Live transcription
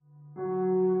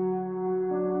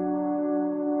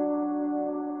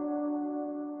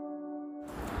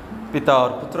पिता और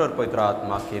पुत्र और पवित्र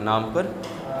आत्मा के नाम पर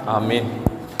आमीन।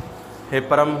 हे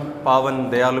परम पावन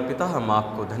दयालु पिता, हम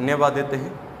आपको धन्यवाद देते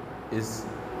हैं इस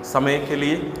समय के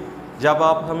लिए जब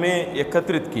आप हमें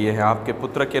एकत्रित किए हैं आपके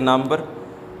पुत्र के नाम पर,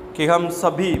 कि हम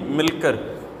सभी मिलकर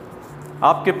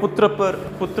आपके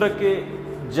पुत्र के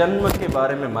जन्म के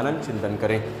बारे में मनन चिंतन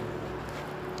करें।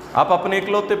 आप अपने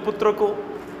इकलौते पुत्र को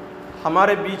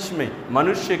हमारे बीच में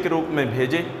मनुष्य के रूप में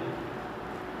भेजें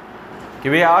कि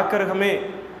वे आकर हमें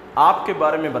आपके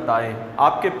बारे में बताएं,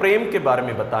 आपके प्रेम के बारे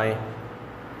में बताएं।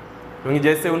 क्योंकि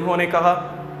जैसे उन्होंने कहा,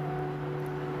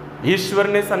 ईश्वर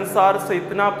ने संसार से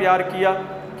इतना प्यार किया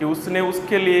कि उसने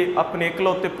उसके लिए अपने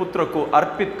इकलौते पुत्र को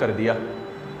अर्पित कर दिया।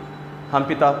 हम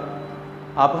पिता,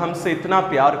 आप हमसे इतना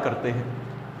प्यार करते हैं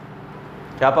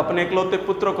कि आप अपने इकलौते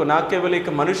पुत्र को ना केवल एक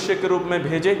मनुष्य के रूप में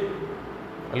भेजे,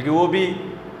 बल्कि वो भी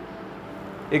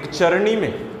एक चरनी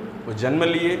में वो जन्म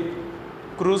लिए,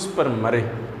 क्रूस पर मरे,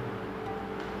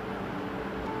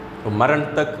 तो मरण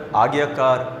तक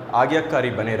आज्ञाकारी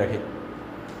बने रहे।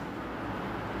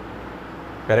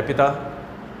 प्यारे पिता,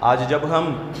 आज जब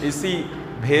हम इसी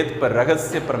भेद पर,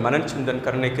 रहस्य पर मनन चिंतन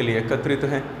करने के लिए एकत्रित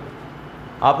हैं,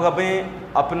 आप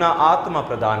हमें अपना आत्मा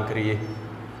प्रदान करिए।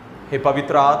 हे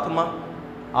पवित्र आत्मा,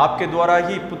 आपके द्वारा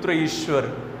ही पुत्र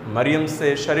ईश्वर मरियम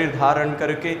से शरीर धारण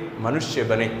करके मनुष्य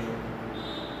बने।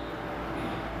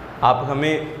 आप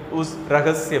हमें उस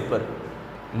रहस्य पर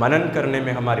मनन करने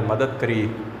में हमारी मदद करिए।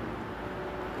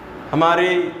 हमारे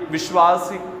विश्वास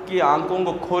की आंखों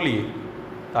को खोलिए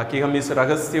ताकि हम इस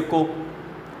रहस्य को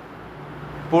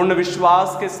पूर्ण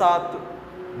विश्वास के साथ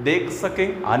देख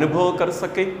सकें, अनुभव कर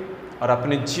सकें और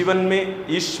अपने जीवन में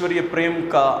ईश्वरीय प्रेम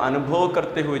का अनुभव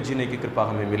करते हुए जीने की कृपा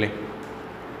हमें मिले।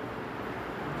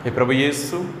 हे प्रभु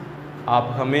यीशु, आप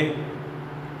हमें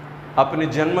अपने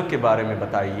जन्म के बारे में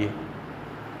बताइए।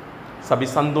 सभी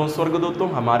संतों, स्वर्गदूतों,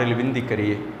 हमारे लिए विनती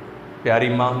करिए। प्यारी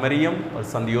माँ मरियम और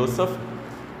संत यूसुफ,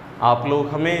 आप लोग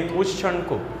हमें उस क्षण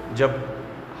को जब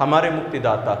हमारे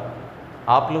मुक्तिदाता,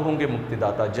 आप लोगों के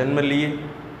मुक्तिदाता जन्म लिए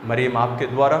मरियम आपके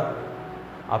द्वारा,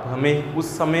 आप हमें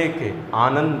उस समय के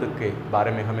आनंद के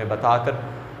बारे में हमें बताकर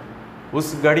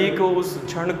उस घड़ी को, उस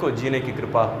क्षण को जीने की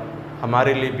कृपा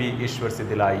हमारे लिए भी ईश्वर से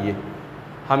दिलाइए।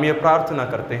 हम ये प्रार्थना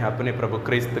करते हैं अपने प्रभु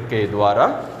क्रिस्त के द्वारा,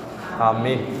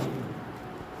 आमीन।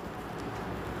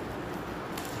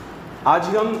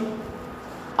 आज हम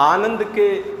आनंद के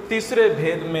तीसरे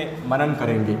भेद में मनन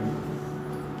करेंगे।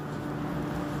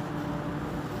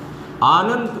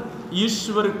 आनंद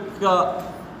ईश्वर का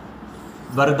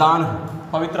वरदान है,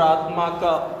 पवित्र आत्मा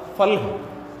का फल है।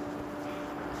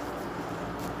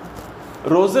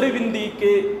 रोज़री विंदी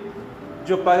के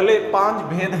जो पहले 5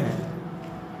 भेद हैं,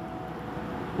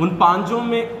 उन 5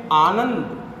 में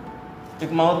आनंद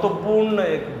एक महत्वपूर्ण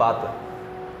एक बात है।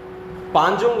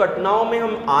 5 घटनाओं में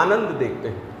हम आनंद देखते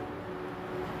हैं,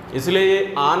 इसलिए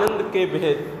ये आनंद के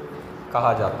भेद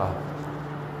कहा जाता है।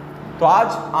 तो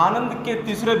आज आनंद के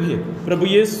तीसरे भेद, प्रभु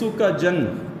यीशु का जन्म,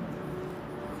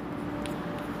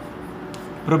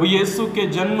 प्रभु यीशु के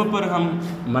जन्म पर हम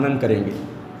मनन करेंगे।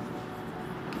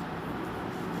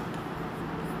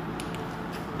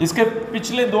 इसके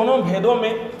पिछले दोनों भेदों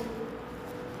में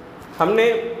हमने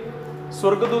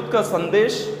स्वर्गदूत का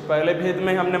संदेश, पहले भेद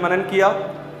में हमने मनन किया।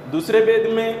 दूसरे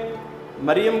भेद में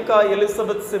मरियम का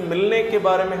एलिजाबेथ से मिलने के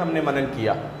बारे में हमने मनन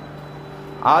किया।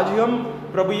 आज हम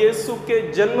प्रभु यीशु के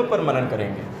जन्म पर मनन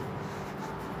करेंगे।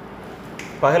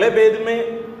 पहले भेद में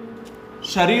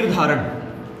शरीर धारण,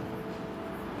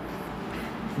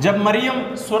 जब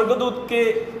मरियम स्वर्गदूत के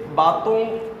बातों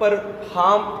पर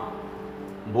हाँ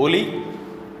बोली,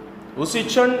 उसी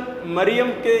क्षण मरियम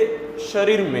के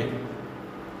शरीर में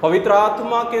पवित्र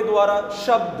आत्मा के द्वारा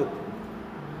शब्द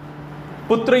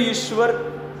पुत्र ईश्वर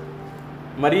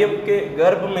मरियम के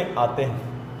गर्भ में आते हैं।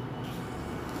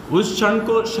 उस क्षण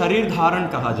को शरीर धारण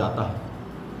कहा जाता है।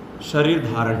 शरीर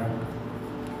धारण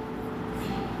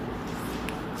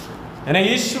यानी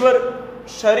ईश्वर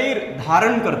शरीर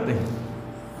धारण करते हैं।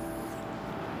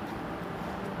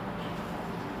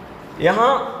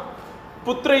 यहां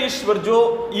पुत्र ईश्वर,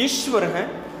 जो ईश्वर हैं,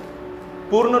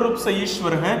 पूर्ण रूप से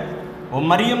ईश्वर हैं, वो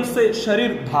मरियम से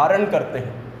शरीर धारण करते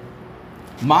हैं,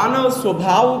 मानव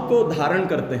स्वभाव को धारण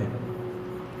करते हैं।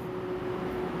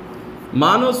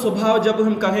 मानव स्वभाव जब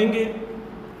हम कहेंगे,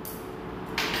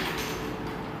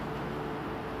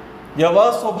 यह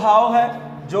वह स्वभाव है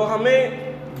जो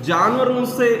हमें जानवरों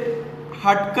से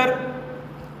हटकर,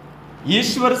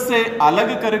 ईश्वर से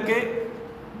अलग करके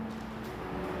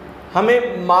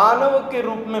हमें मानव के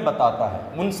रूप में बताता है।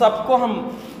 उन सबको हम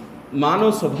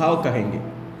मानव स्वभाव कहेंगे।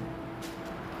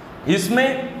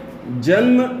 इसमें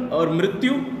जन्म और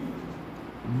मृत्यु,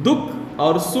 दुख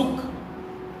और सुख,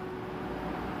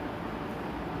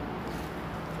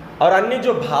 और अन्य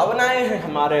जो भावनाएं हैं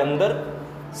हमारे अंदर,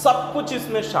 सब कुछ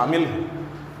इसमें शामिल है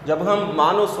जब हम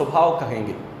मानव स्वभाव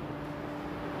कहेंगे।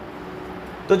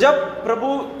 तो जब प्रभु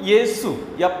यीशु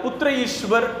या पुत्र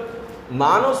ईश्वर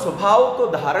मानव स्वभाव को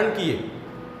धारण किए,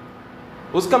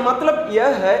 उसका मतलब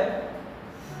यह है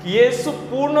कि यीशु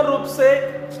पूर्ण रूप से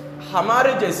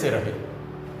हमारे जैसे रहे,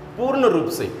 पूर्ण रूप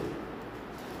से।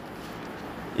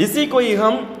 इसी को ही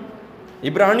हम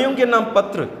इब्रानियों के नाम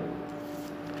पत्र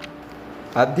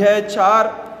अध्याय 4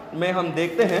 में हम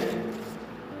देखते हैं।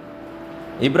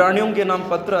 इब्रानियों के नाम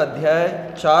पत्र अध्याय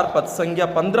 4 पद संख्या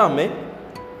 15 में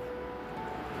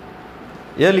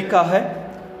यह लिखा है,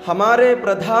 हमारे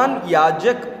प्रधान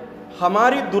याजक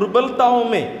हमारी दुर्बलताओं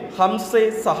में हमसे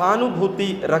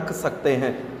सहानुभूति रख सकते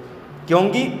हैं,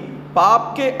 क्योंकि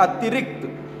पाप के अतिरिक्त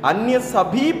अन्य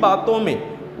सभी बातों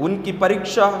में उनकी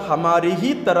परीक्षा हमारी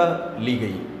ही तरह ली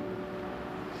गई।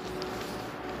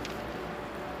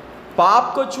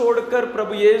 पाप को छोड़कर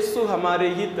प्रभु यीशु हमारे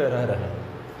ही तरह रहे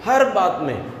हर बात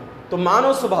में। तो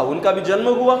मानव स्वभाव, उनका भी जन्म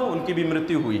हुआ, उनकी भी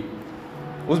मृत्यु हुई,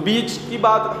 उस बीच की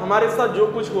बात हमारे साथ जो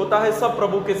कुछ होता है सब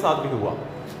प्रभु के साथ भी हुआ।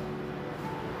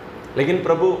 लेकिन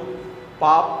प्रभु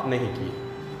पाप नहीं किए,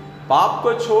 पाप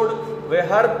को छोड़ वे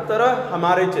हर तरह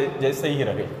हमारे जैसे ही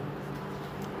रहे।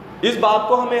 इस बात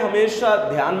को हमें हमेशा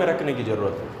ध्यान में रखने की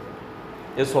जरूरत है,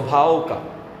 ये स्वभाव का।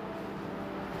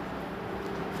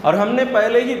 और हमने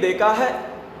पहले ही देखा है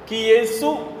कि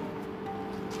यीशु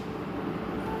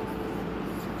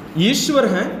ईश्वर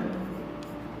हैं,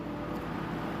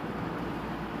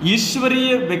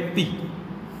 ईश्वरीय व्यक्ति।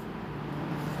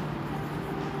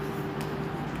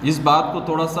 इस बात को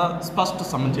थोड़ा सा स्पष्ट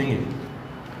समझेंगे,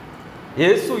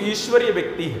 यीशु ईश्वरीय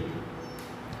व्यक्ति है।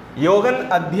 योहन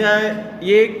अध्याय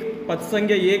 1 पद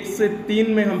संख्या 1 से 3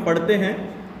 में हम पढ़ते हैं,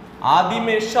 आदि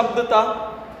में शब्द था,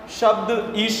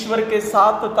 शब्द ईश्वर के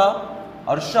साथ था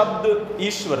और शब्द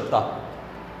ईश्वर था।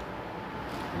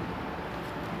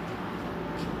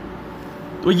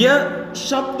 तो यह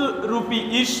शब्द रूपी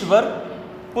ईश्वर,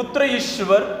 पुत्र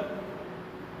ईश्वर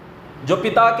जो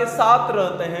पिता के साथ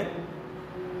रहते हैं,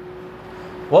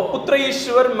 वह पुत्र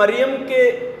ईश्वर मरियम के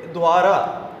द्वारा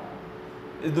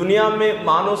दुनिया में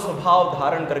मानव स्वभाव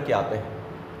धारण करके आते हैं।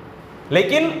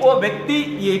 लेकिन वो व्यक्ति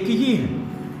एक ही है,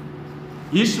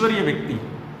 ईश्वरीय व्यक्ति।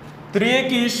 त्रिएक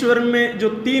ईश्वर में जो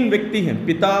 3 व्यक्ति हैं,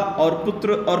 पिता और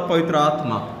पुत्र और पवित्र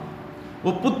आत्मा,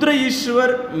 वो पुत्र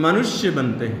ईश्वर मनुष्य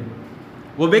बनते हैं,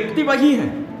 वो व्यक्ति वही है,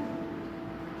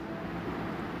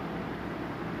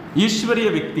 ईश्वरीय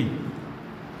व्यक्ति।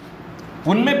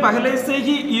 उनमें पहले से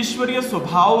ही ईश्वरीय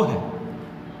स्वभाव है,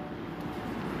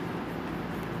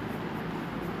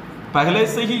 पहले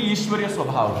से ही ईश्वरीय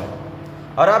स्वभाव है।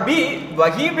 और अभी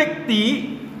वही व्यक्ति,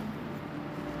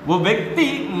 वो व्यक्ति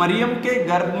मरियम के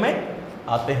गर्भ में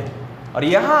आते हैं और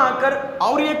यहां आकर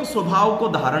और एक स्वभाव को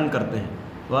धारण करते हैं,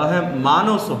 वह है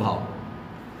मानव स्वभाव।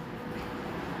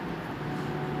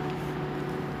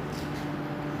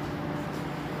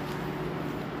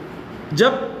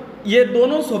 जब ये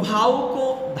दोनों स्वभाव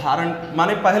को धारण,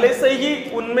 माने पहले से ही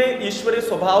उनमें ईश्वरीय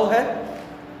स्वभाव है,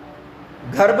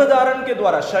 गर्भ धारण के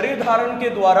द्वारा, शरीर धारण के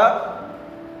द्वारा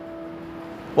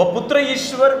वह पुत्र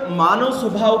ईश्वर मानव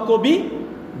स्वभाव को भी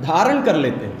धारण कर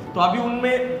लेते हैं। तो अभी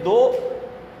उनमें 2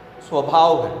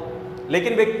 स्वभाव है,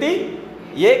 लेकिन व्यक्ति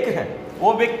एक है,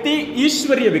 वो व्यक्ति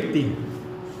ईश्वरीय व्यक्ति है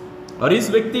और इस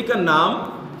व्यक्ति का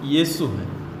नाम यीशु है।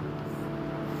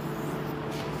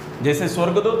 जैसे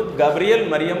स्वर्गदूत गब्रियल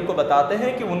मरियम को बताते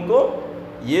हैं कि उनको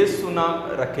यीशु नाम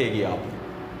रखेगी आप,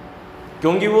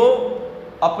 क्योंकि वो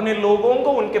अपने लोगों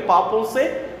को उनके पापों से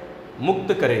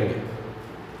मुक्त करेंगे।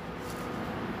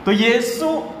 तो यीशु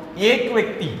एक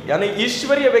व्यक्ति यानी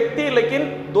ईश्वरीय व्यक्ति, लेकिन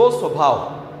 2 स्वभाव,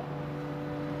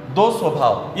 2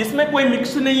 स्वभाव। इसमें कोई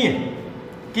मिक्स नहीं है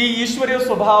कि ईश्वरीय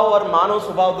स्वभाव और मानव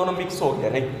स्वभाव दोनों मिक्स हो गया,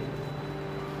 नहीं।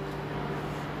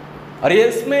 और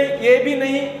इसमें यह भी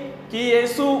नहीं कि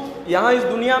यीशु यहां इस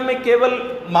दुनिया में केवल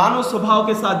मानव स्वभाव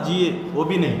के साथ जिए, वो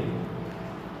भी नहीं।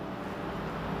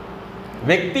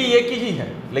 व्यक्ति एक ही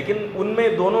है, लेकिन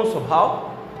उनमें दोनों स्वभाव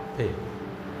थे।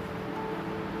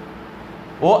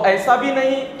 वो ऐसा भी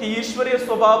नहीं कि ईश्वरीय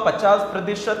स्वभाव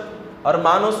 50% और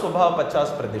मानव स्वभाव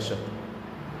 50%,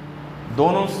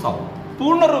 दोनों सम,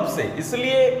 पूर्ण रूप से।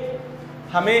 इसलिए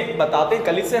हमें बताते,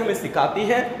 कलीसिया हमें सिखाती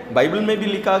है, बाइबल में भी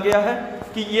लिखा गया है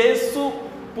कि यीशु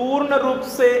पूर्ण रूप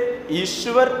से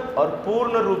ईश्वर और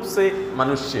पूर्ण रूप से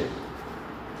मनुष्य।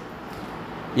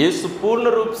 यीशु पूर्ण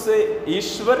रूप से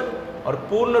ईश्वर और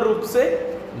पूर्ण रूप से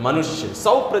मनुष्य,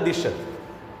 100%,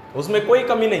 उसमें कोई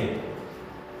कमी नहीं।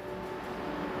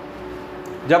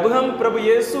 जब हम प्रभु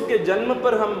यीशु के जन्म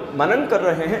पर हम मनन कर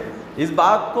रहे हैं, इस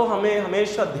बात को हमें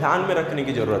हमेशा ध्यान में रखने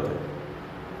की जरूरत है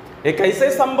ये कैसे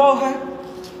संभव है?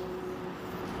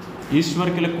 ईश्वर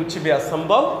के लिए कुछ भी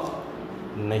असंभव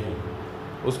नहीं,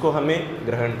 उसको हमें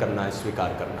ग्रहण करना है,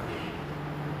 स्वीकार करना है।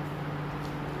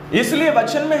 इसलिए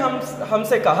वचन में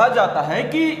हमसे कहा जाता है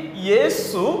कि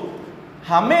यीशु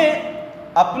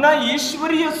हमें अपना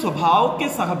ईश्वरीय स्वभाव के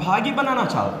सहभागी बनाना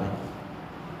चाहते हैं।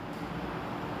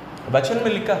 वचन में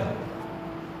लिखा है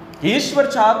ईश्वर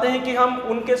चाहते हैं कि हम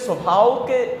उनके स्वभाव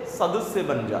के सदस्य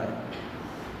बन जाएं,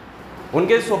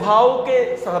 उनके स्वभाव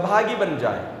के सहभागी बन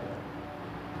जाएं,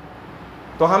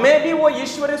 तो हमें भी वो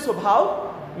ईश्वरीय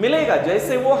स्वभाव मिलेगा।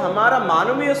 जैसे वो हमारा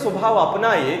मानवीय स्वभाव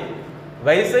अपनाए,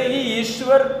 वैसे ही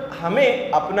ईश्वर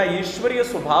हमें अपना ईश्वरीय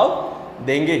स्वभाव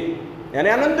देंगे, यानी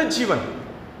अनंत जीवन,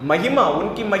 महिमा,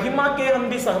 उनकी महिमा के हम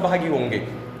भी सहभागी होंगे,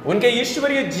 उनके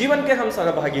ईश्वरीय जीवन के हम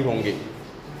सहभागी होंगे।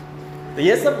 तो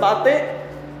ये सब बातें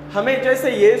हमें,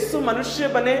 जैसे यीशु मनुष्य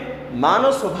बने,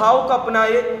 मानव स्वभाव का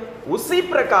अपनाए, उसी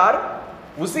प्रकार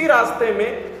उसी रास्ते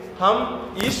में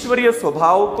हम ईश्वरीय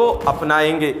स्वभाव को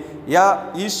अपनाएंगे,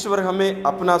 या ईश्वर हमें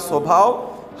अपना स्वभाव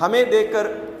हमें देकर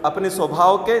अपने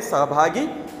स्वभाव के सहभागी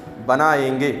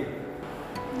बनाएंगे।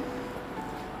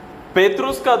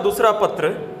 पेतरुस का दूसरा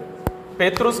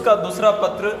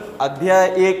पत्र अध्याय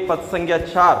 1 पद संख्या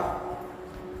 4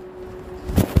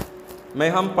 में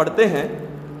हम पढ़ते हैं,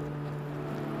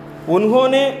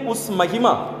 उन्होंने उस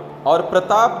महिमा और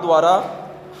प्रताप द्वारा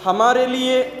हमारे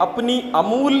लिए अपनी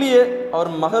अमूल्य और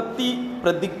महती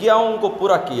प्रतिज्ञाओं को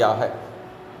पूरा किया है।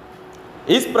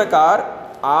 इस प्रकार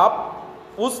आप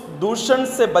उस दूषण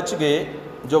से बच गए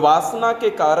जो वासना के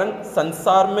कारण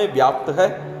संसार में व्याप्त है,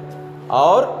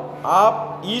 और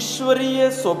आप ईश्वरीय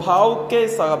स्वभाव के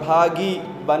सहभागी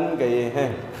बन गए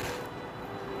हैं।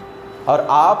 और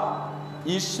आप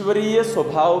ईश्वरीय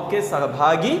स्वभाव के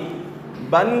सहभागी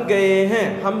बन गए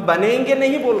हैं। हम बनेंगे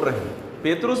नहीं बोल रहे हैं,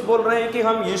 पेतरुस बोल रहे हैं कि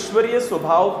हम ईश्वरीय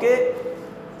स्वभाव के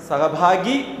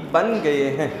सहभागी बन गए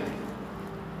हैं।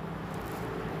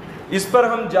 इस पर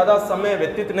हम ज़्यादा समय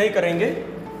व्यतीत नहीं करेंगे,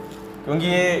 क्योंकि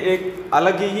ये एक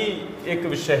अलग ही एक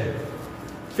विषय है।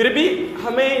 फिर भी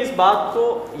हमें इस बात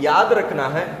को याद रखना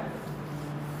है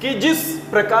कि जिस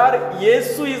प्रकार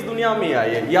यीशु इस दुनिया में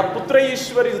आए, या पुत्र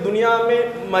ईश्वर इस दुनिया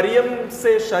में मरियम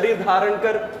से शरीर धारण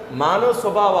कर मानव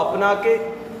स्वभाव अपना के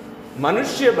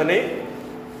मनुष्य बने,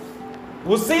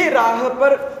 उसी राह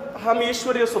पर हम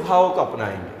ईश्वरीय स्वभाव को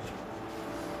अपनाएंगे।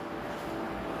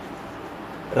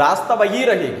 रास्ता वही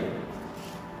रहेगी।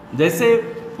 जैसे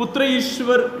पुत्र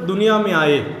ईश्वर दुनिया में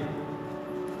आए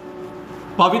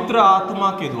पवित्र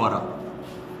आत्मा के द्वारा,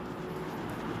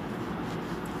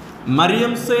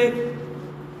 मरियम से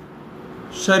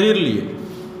शरीर लिए,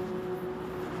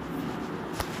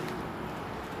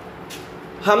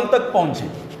 हम तक पहुंचे,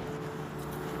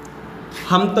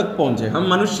 हम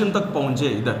मनुष्य तक पहुंचे।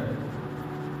 इधर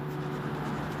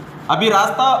अभी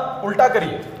रास्ता उल्टा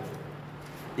करिए,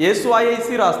 यीशु आए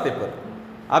इसी रास्ते पर,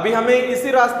 अभी हमें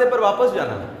इसी रास्ते पर वापस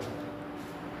जाना है।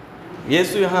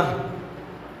 यीशु यहाँ है,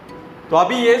 तो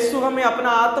अभी यीशु हमें अपना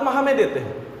आत्मा हमें देते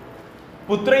हैं।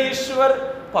 पुत्र ईश्वर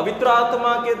पवित्र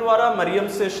आत्मा के द्वारा मरियम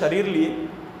से शरीर लिए,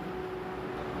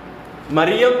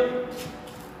 मरियम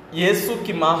यीशु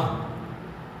की मां है।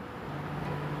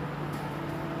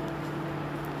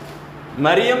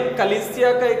 मरियम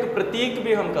कलीसिया का एक प्रतीक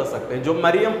भी हम कह सकते हैं, जो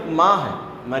मरियम मां है,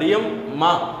 मरियम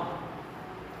मां।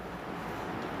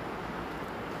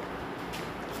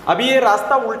 अभी ये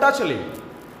रास्ता उल्टा चलेगा,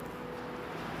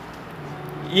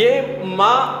 ये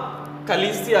मां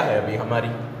कलीसिया है अभी हमारी,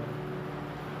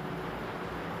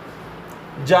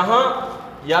 जहां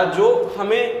या जो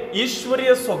हमें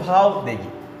ईश्वरीय स्वभाव देगी,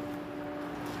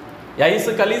 या इस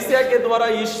कलीसिया के द्वारा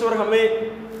ईश्वर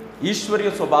हमें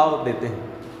ईश्वरीय स्वभाव देते हैं।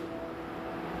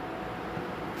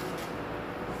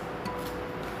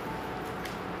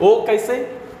 वो कैसे?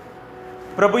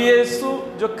 प्रभु यीशु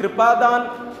जो कृपादान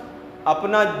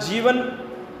अपना जीवन,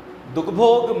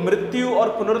 दुखभोग, मृत्यु और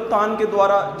पुनरुत्थान के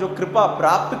द्वारा जो कृपा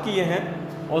प्राप्त किए हैं,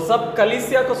 वो सब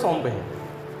कलीसिया को सौंपे हैं,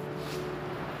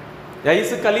 या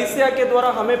इस कलीसिया के द्वारा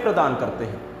हमें प्रदान करते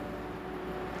हैं।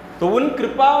 तो उन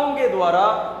कृपाओं के द्वारा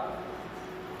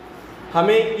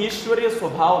हमें ईश्वरीय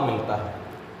स्वभाव मिलता है।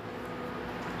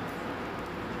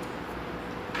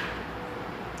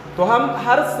 तो हम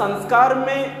हर संस्कार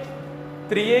में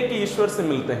त्रिएक ईश्वर से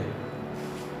मिलते हैं,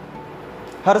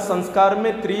 हर संस्कार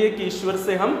में त्रिएक ईश्वर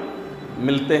से हम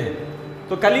मिलते हैं।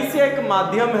 तो कलीसिया एक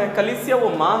माध्यम है, कलीसिया वो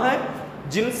मां है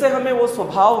जिनसे हमें वो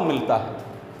स्वभाव मिलता है।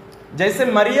 जैसे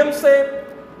मरियम से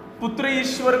पुत्र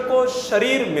ईश्वर को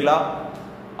शरीर मिला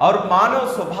और मानव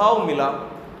स्वभाव मिला,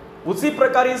 उसी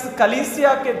प्रकार इस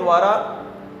कलीसिया के द्वारा,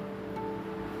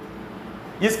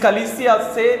 इस कलीसिया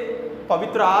से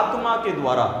पवित्र आत्मा के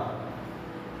द्वारा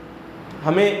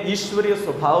हमें ईश्वरीय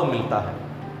स्वभाव मिलता है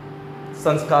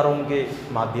संस्कारों के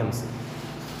माध्यम से।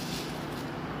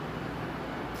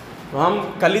 तो हम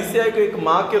कलीसिया को एक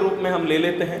माँ के रूप में हम ले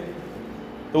लेते हैं,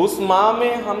 तो उस माँ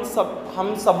में हम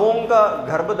सबों का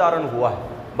गर्भधारण हुआ है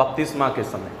बपतिस्मा के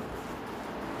समय।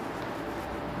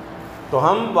 तो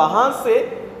हम वहाँ से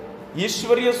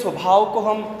ईश्वरीय स्वभाव को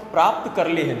हम प्राप्त कर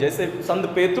लिए हैं। जैसे संत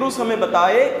पेतरुस हमें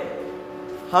बताए,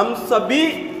 हम सभी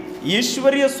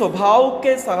ईश्वरीय स्वभाव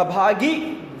के सहभागी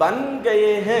बन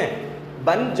गए हैं।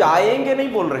 बन जाएंगे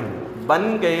नहीं बोल रहे हैं,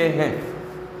 बन गए हैं।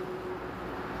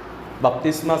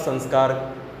 बपतिस्मा संस्कार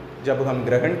जब हम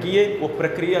ग्रहण किए वो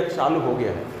प्रक्रिया चालू हो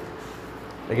गया है,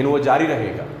 लेकिन वो जारी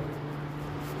रहेगा,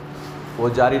 वो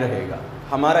जारी रहेगा।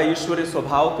 हमारा ईश्वरीय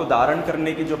स्वभाव को धारण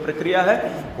करने की जो प्रक्रिया है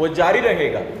वो जारी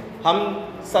रहेगा। हम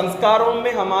संस्कारों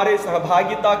में हमारे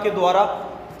सहभागिता के द्वारा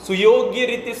सुयोग्य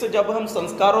रीति से जब हम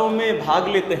संस्कारों में भाग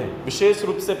लेते हैं, विशेष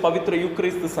रूप से पवित्र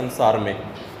यूकरिस्त संसार में,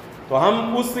 तो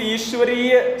हम उस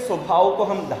ईश्वरीय स्वभाव को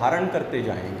हम धारण करते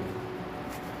जाएंगे,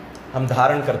 हम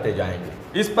धारण करते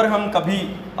जाएंगे। इस पर हम कभी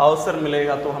अवसर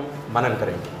मिलेगा तो हम मनन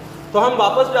करेंगे। तो हम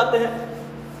वापस जाते हैं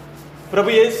प्रभु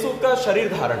यीशु का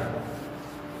शरीर धारण।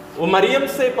 वो मरियम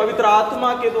से पवित्र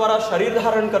आत्मा के द्वारा शरीर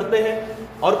धारण करते हैं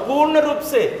और पूर्ण रूप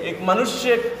से एक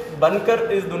मनुष्य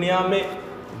बनकर इस दुनिया में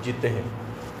जीते हैं।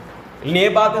 ये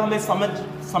बात हमें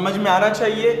समझ में आना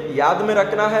चाहिए, याद में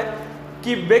रखना है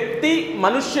कि व्यक्ति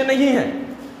मनुष्य नहीं है।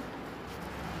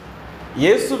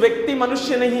 यीशु व्यक्ति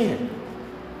मनुष्य नहीं है,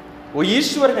 वो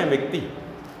ईश्वर है व्यक्ति।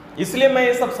 इसलिए मैं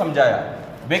ये सब समझाया,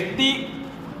 व्यक्ति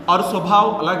और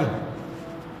स्वभाव अलग है।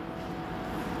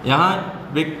 यहाँ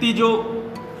व्यक्ति जो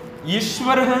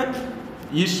ईश्वर है,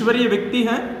 ईश्वरीय व्यक्ति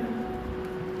है,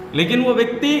 लेकिन वो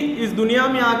व्यक्ति इस दुनिया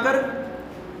में आकर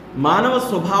मानव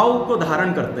स्वभाव को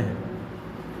धारण करते हैं।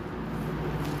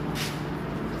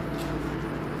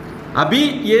 अभी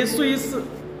यीशु इस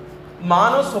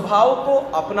मानव स्वभाव को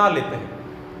अपना लेते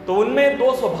हैं, तो उनमें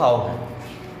दो स्वभाव हैं।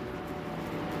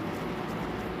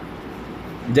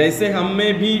 जैसे हम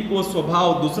में भी वो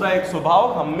स्वभाव, दूसरा एक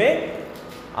स्वभाव हम में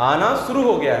आना शुरू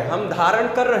हो गया है, हम धारण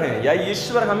कर रहे हैं या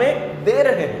ईश्वर हमें दे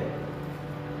रहे हैं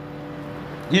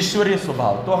ईश्वरीय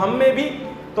स्वभाव। तो हम में भी,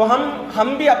 तो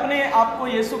हम भी अपने आप को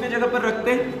यीशु के जगह पर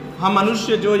रखते हैं। हम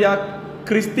मनुष्य जो या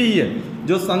क्रिस्तीय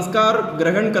जो संस्कार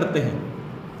ग्रहण करते हैं,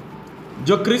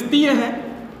 जो क्रिस्तीय है,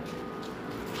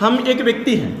 हम एक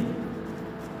व्यक्ति हैं,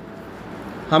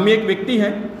 हम एक व्यक्ति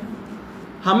हैं।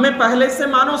 हम में पहले से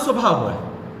मानव स्वभाव है,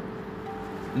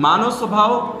 मानव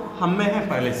स्वभाव हम में है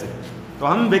पहले से। तो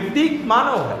हम व्यक्ति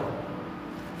मानव है,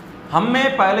 हम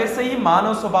में पहले से ही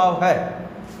मानव स्वभाव है।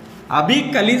 अभी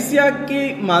कलीसिया के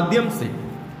माध्यम से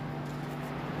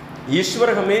ईश्वर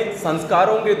हमें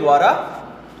संस्कारों के द्वारा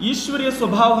ईश्वरीय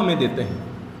स्वभाव हमें देते हैं।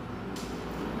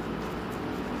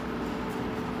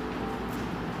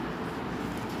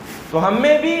 तो हम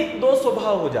में भी दो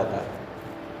स्वभाव हो जाता है।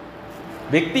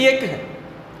 व्यक्ति एक है,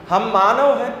 हम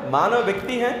मानव हैं, मानव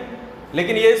व्यक्ति हैं,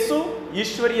 लेकिन यीशु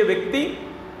ईश्वरीय व्यक्ति,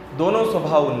 दोनों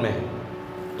स्वभाव उनमें है।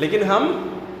 लेकिन हम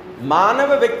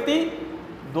मानव व्यक्ति,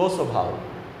 दो स्वभाव,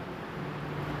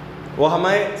 वो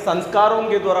हमें संस्कारों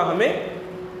के द्वारा हमें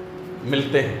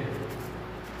मिलते हैं।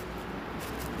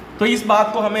 तो इस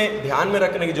बात को हमें ध्यान में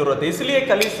रखने की जरूरत है। इसलिए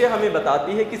कलीसिया हमें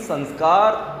बताती है कि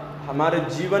संस्कार हमारे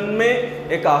जीवन में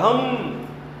एक अहम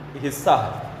हिस्सा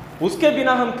है, उसके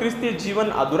बिना हम क्रिस्तीय जीवन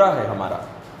अधूरा है हमारा।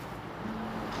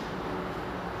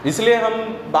 इसलिए हम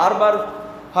बार बार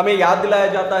हमें याद दिलाया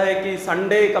जाता है कि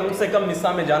संडे कम से कम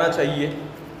मिसा में जाना चाहिए,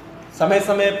 समय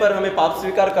समय पर हमें पाप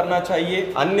स्वीकार करना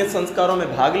चाहिए, अन्य संस्कारों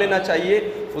में भाग लेना चाहिए।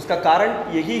 उसका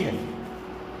कारण यही है,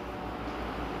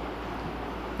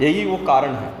 यही वो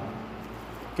कारण है।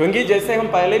 क्योंकि जैसे हम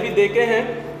पहले भी देखे हैं,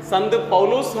 संत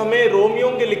पौलुस हमें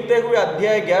रोमियों के लिखते हुए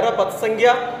अध्याय 11 पद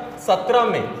संख्या 17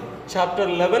 में, चैप्टर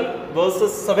 11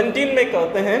 वर्सेस 17 में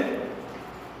कहते हैं,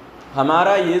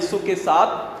 हमारा यीशु के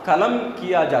साथ कलम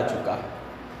किया जा चुका है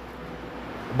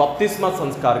बपतिस्मा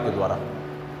संस्कार के द्वारा।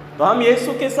 तो हम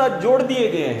यीशु के साथ जोड़ दिए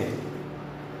गए हैं।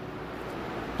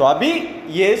 तो अभी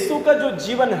यीशु का जो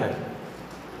जीवन है,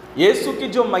 यीशु की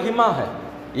जो महिमा है,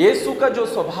 यीशु का जो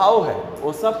स्वभाव है,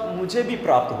 वो सब मुझे भी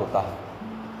प्राप्त होता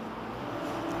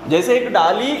है। जैसे एक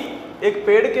डाली एक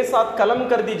पेड़ के साथ कलम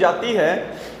कर दी जाती है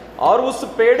और उस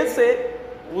पेड़ से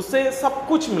उसे सब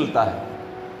कुछ मिलता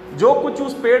है, जो कुछ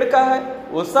उस पेड़ का है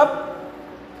वो सब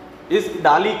इस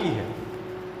डाली की है।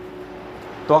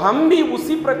 तो हम भी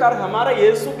उसी प्रकार, हमारा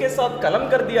यीशु के साथ कलम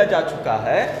कर दिया जा चुका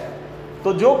है,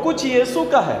 तो जो कुछ यीशु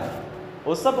का है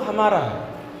वो सब हमारा है,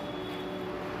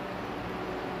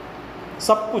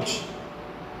 सब कुछ।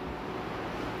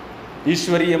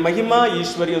 ईश्वरीय महिमा,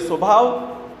 ईश्वरीय स्वभाव,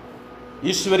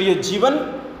 ईश्वरीय जीवन,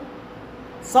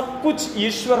 सब कुछ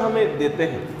ईश्वर हमें देते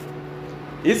हैं।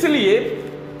 इसलिए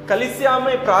कलीसिया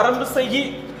में प्रारंभ से ही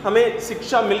हमें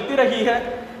शिक्षा मिलती रही है,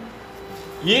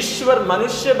 ईश्वर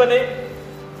मनुष्य बने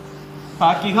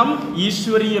ताकि हम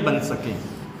ईश्वरीय बन सकें।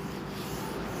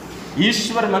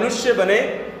 ईश्वर मनुष्य बने,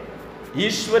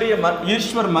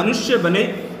 ईश्वर मनुष्य बने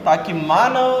ताकि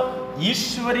मानव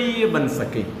ईश्वरीय बन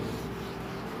सके।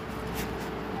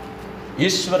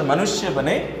 ईश्वर मनुष्य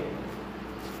बने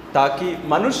ताकि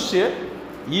मनुष्य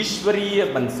ईश्वरीय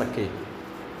बन सके।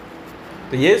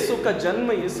 तो यीशु का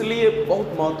जन्म इसलिए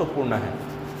बहुत महत्वपूर्ण है,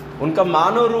 उनका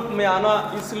मानव रूप में आना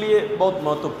इसलिए बहुत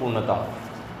महत्वपूर्ण था।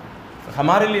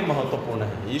 हमारे लिए महत्वपूर्ण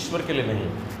है, ईश्वर के लिए नहीं।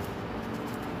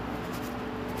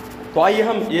 तो आइए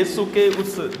हम यीशु के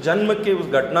उस जन्म के उस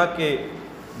घटना के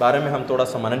बारे में हम थोड़ा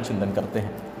सा मनन चिंतन करते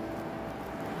हैं।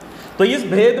 तो इस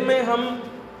भेद में हम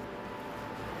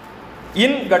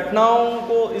इन घटनाओं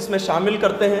को इसमें शामिल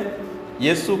करते हैं।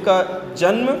 यीशु का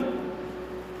जन्म,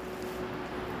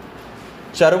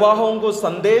 चरवाहों को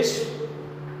संदेश,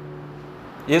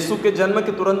 यीशु के जन्म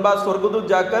के तुरंत बाद स्वर्गदूत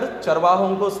जाकर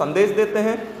चरवाहों को संदेश देते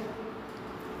हैं।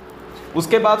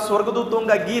 उसके बाद स्वर्गदूतों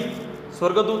का गीत,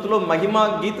 स्वर्गदूत लोग महिमा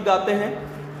गीत गाते हैं।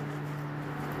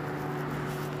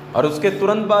 और उसके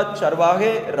तुरंत बाद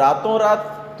चरवाहे रातों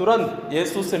रात तुरंत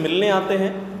यीशु से मिलने आते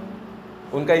हैं,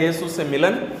 उनका यीशु से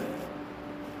मिलन।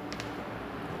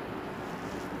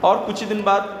 और कुछ दिन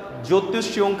बाद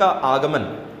ज्योतिषियों का आगमन,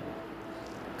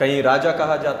 कहीं राजा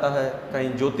कहा जाता है,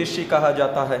 कहीं ज्योतिषी कहा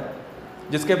जाता है,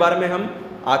 जिसके बारे में हम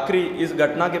आखिरी इस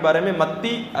घटना के बारे में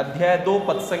मत्ती अध्याय 2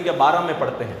 पद संख्या 12 में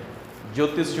पढ़ते हैं।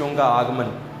 ज्योतिषियों का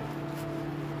आगमन,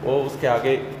 वो उसके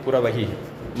आगे पूरा वही है,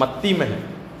 मत्ती में है।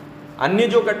 अन्य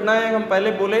जो घटनाएं हम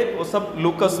पहले बोले वो सब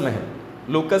लूकस में है।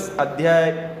 लूकस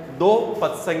अध्याय 2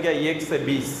 पद संख्या 1 से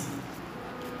 20।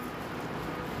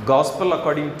 Gospel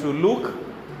according to Luke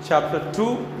chapter 2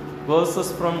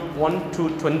 versus from 1 to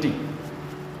 20,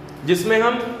 जिसमें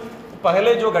हम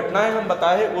पहले जो घटनाएं हम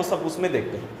बताए वो सब उसमें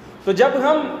देखते हैं। तो जब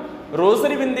हम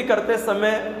रोजरी बिंदी करते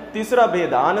समय तीसरा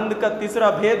भेद, आनंद का तीसरा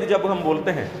भेद जब हम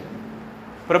बोलते हैं,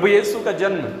 प्रभु यीशु का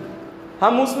जन्म,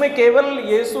 हम उसमें केवल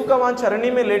यीशु का वहाँ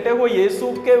चरनी में लेटे हुए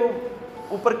यीशु के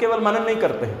ऊपर केवल मनन नहीं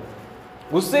करते हैं,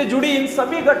 उससे जुड़ी इन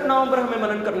सभी घटनाओं पर हमें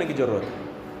मनन करने की जरूरत है।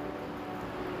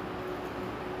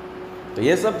 तो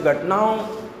ये सब घटनाओं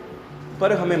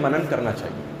पर हमें मनन करना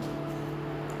चाहिए,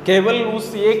 केवल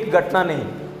उस एक घटना नहीं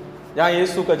जहाँ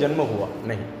यीशु का जन्म हुआ,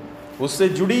 नहीं, उससे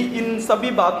जुड़ी इन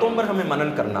सभी बातों पर हमें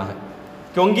मनन करना है।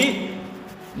 क्योंकि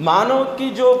मानव की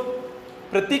जो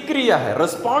प्रतिक्रिया है,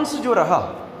 रिस्पॉन्स जो रहा,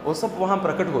 वो सब वहाँ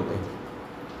प्रकट होते हैं,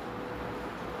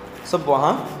 सब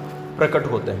वहाँ प्रकट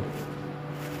होते हैं।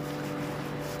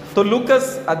 तो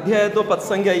लूकस अध्याय 2 पद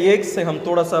संख्या 1 से हम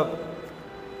थोड़ा सा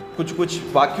कुछ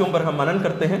वाक्यों पर हम मनन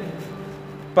करते हैं।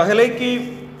 पहले की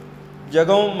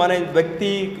जगहों माने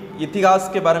व्यक्ति इतिहास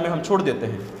के बारे में हम छोड़ देते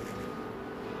हैं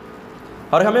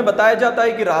और हमें बताया जाता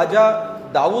है कि राजा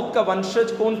दाऊद का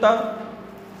वंशज कौन था?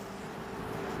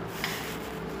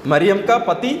 मरियम का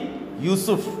पति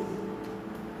यूसुफ।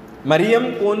 मरियम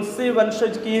कौन से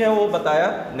वंशज की है वो बताया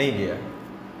नहीं गया,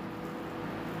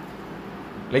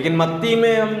 लेकिन मत्ती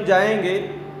में हम जाएंगे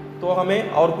तो हमें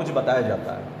और कुछ बताया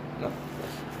जाता है ना,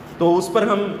 तो उस पर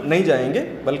हम नहीं जाएंगे,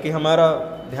 बल्कि हमारा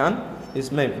ध्यान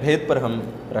इसमें भेद पर हम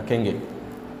रखेंगे।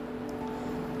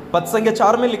 पद संख्या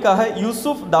 4 में लिखा है,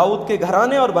 यूसुफ दाऊद के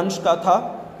घराने और वंश का था,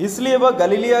 इसलिए वह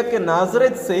गलीलिया के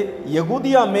नाजरेत से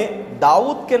यहूदिया में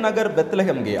दाऊद के नगर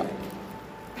बेतलहम गया।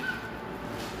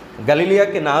 गलीलिया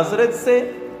के नाजरेत से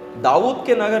दाऊद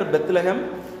के नगर बेतलहम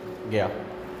गया।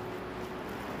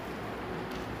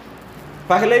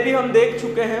 पहले भी हम देख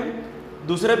चुके हैं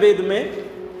दूसरे वेद में,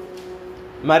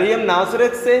 मरियम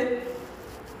नाजरेत से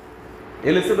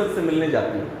एलिजाबेथ से मिलने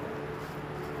जाती है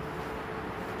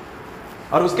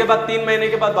और उसके बाद 3 महीने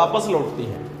के बाद वापस लौटती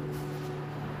है।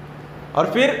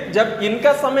 और फिर जब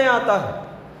इनका समय आता है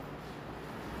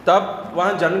तब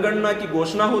वहां जनगणना की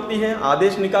घोषणा होती है,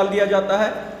 आदेश निकाल दिया जाता है,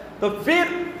 तो फिर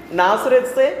नासरेत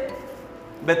से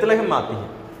बेतलहम आती है।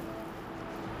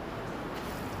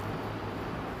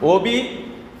 वो भी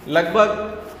लगभग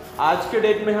आज के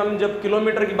डेट में हम जब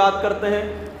किलोमीटर की बात करते हैं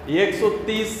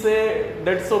 130 से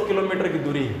 150 किलोमीटर की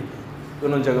दूरी है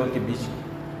दोनों जगहों के बीच।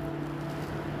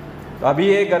 तो अभी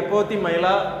ये गर्भवती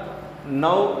महिला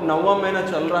 9वां महीना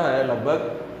चल रहा है लगभग,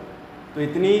 तो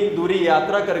इतनी दूरी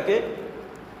यात्रा करके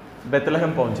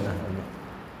बेतलहम पहुंचना है हमें।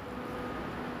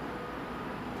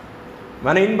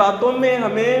 माने इन बातों में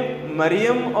हमें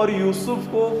मरियम और यूसुफ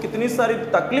को कितनी सारी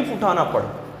तकलीफ उठाना पड़ा,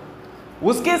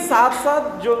 उसके साथ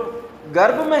साथ जो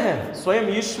गर्भ में है स्वयं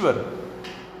ईश्वर,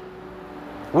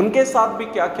 उनके साथ भी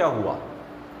क्या क्या हुआ।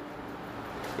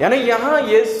 यानी यहाँ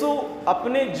यीशु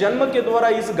अपने जन्म के द्वारा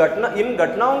इन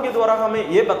घटनाओं के द्वारा हमें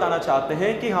ये बताना चाहते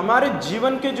हैं कि हमारे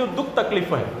जीवन के जो दुख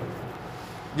तकलीफ हैं,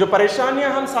 जो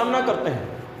परेशानियां हम सामना करते हैं,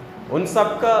 उन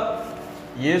सब का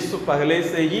यीशु पहले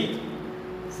से ही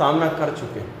सामना कर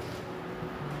चुके हैं।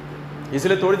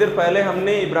 इसलिए थोड़ी देर पहले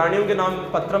हमने इब्रानियों के नाम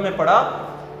पत्र में पढ़ा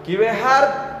कि वे हर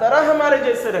तरह हमारे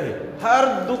जैसे रहे, हर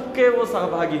दुख के वो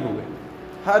सहभागी हुए,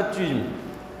 हर चीज में।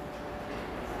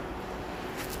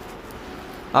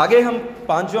 आगे हम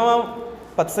 5वां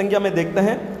पद संज्ञा में देखते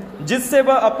हैं, जिससे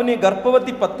वह अपनी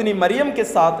गर्भवती पत्नी मरियम के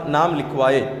साथ नाम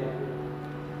लिखवाए।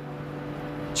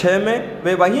 6 में,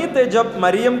 वे वहीं थे जब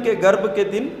मरियम के गर्भ के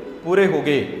दिन पूरे हो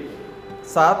गए।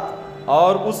 7,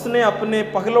 और उसने अपने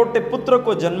पहलौठे पुत्र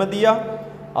को जन्म दिया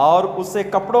और उसे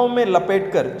कपड़ों में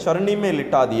लपेटकर चरनी में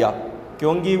लिटा दिया,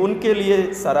 क्योंकि उनके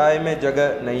लिए सराय में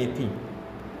जगह नहीं थी।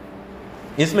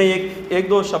 इसमें एक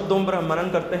दो शब्दों पर हम मनन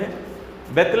करते हैं।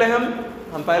 बेतलेहम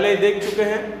हम पहले ही देख चुके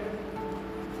हैं।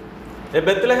 ये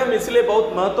बेतलेहम इसलिए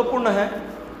बहुत महत्वपूर्ण है,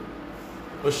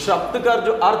 उस शब्द का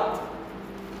जो अर्थ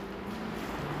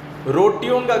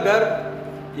रोटियों का घर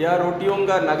या रोटियों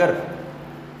का नगर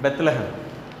बेतलेहम।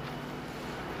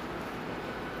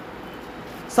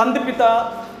 संत पिता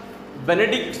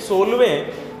बेनेडिक्ट 16वें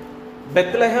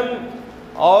बेतलेहम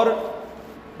और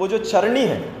वो जो चरनी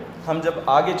है, हम जब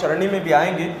आगे चरनी में भी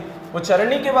आएंगे, वो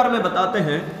चरनी के बारे में बताते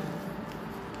हैं।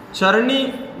 चरनी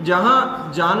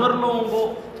जहाँ जानवर लोगों को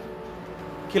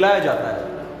खिलाया जाता है,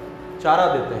 चारा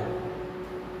देते हैं,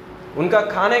 उनका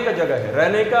खाने का जगह है,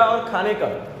 रहने का और खाने का।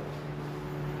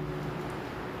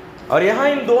 और यहाँ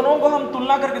इन दोनों को हम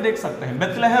तुलना करके देख सकते हैं।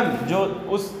 बेतलेहम जो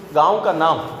उस गांव का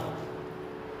नाम,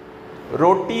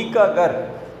 रोटी का घर,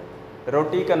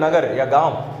 रोटी का नगर या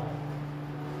गांव,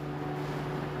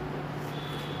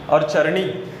 और चरनी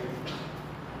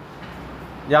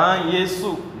जहां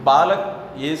यीशु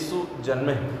बालक यीशु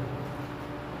जन्मे है,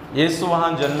 यीशु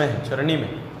वहां जन्मे है चरनी में।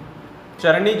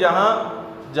 चरनी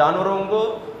जहां जानवरों को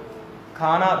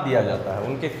खाना दिया जाता है,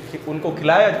 उनको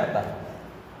खिलाया जाता है।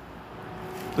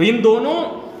 तो इन दोनों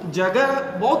जगह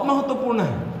बहुत महत्वपूर्ण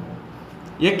है।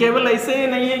 ये केवल ऐसे ही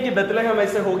नहीं है कि बेतलेहम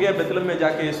ऐसे हो गया, बेतलेहम में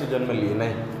जाके यीशु जन्म लिए,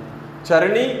 नहीं।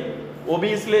 चरनी वो भी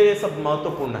इसलिए ये सब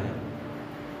महत्वपूर्ण है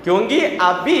क्योंकि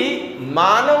अभी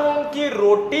मानवों की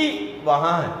रोटी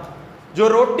वहां है। जो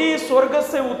रोटी स्वर्ग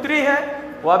से उतरी है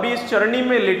वो अभी इस चरनी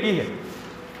में लेटी है।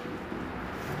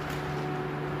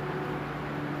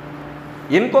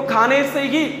 इनको खाने से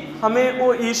ही हमें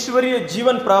वो ईश्वरीय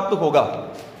जीवन प्राप्त होगा।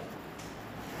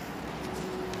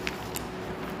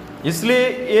 इसलिए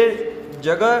ये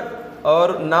जगह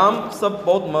और नाम सब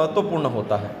बहुत महत्वपूर्ण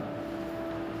होता है।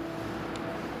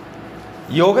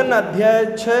 योहन अध्याय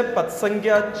 6 पद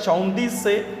संख्या 34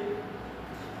 से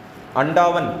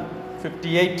 58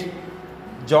 58,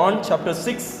 जॉन चैप्टर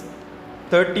 6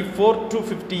 34 to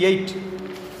 58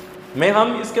 में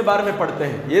हम इसके बारे में पढ़ते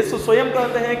हैं। यीशु स्वयं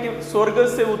कहते हैं कि स्वर्ग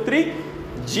से उतरी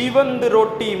जीवंत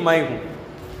रोटी मैं हूं,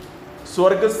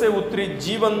 स्वर्ग से उतरी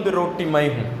जीवंत रोटी मैं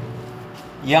हूं।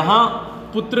 यहां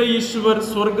पुत्र ईश्वर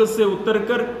स्वर्ग से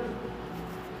उतरकर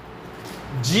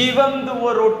जीवंत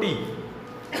वो रोटी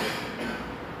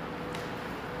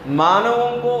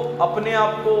मानवों को अपने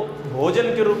आप को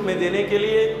भोजन के रूप में देने के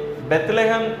लिए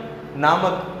बेतलेहम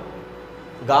नामक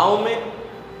गांव में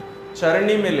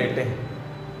चरनी में लेटे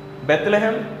हैं।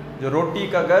 बेतलेहम जो रोटी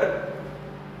का घर,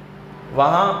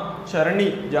 वहां चरनी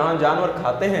जहां जानवर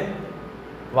खाते हैं,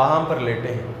 वहां पर लेटे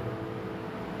हैं।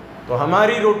 तो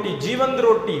हमारी रोटी, जीवंत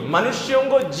रोटी, मनुष्यों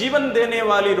को जीवन देने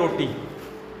वाली रोटी,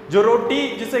 जो रोटी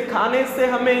जिसे खाने से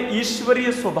हमें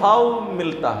ईश्वरीय स्वभाव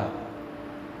मिलता है,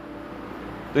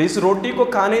 तो इस रोटी को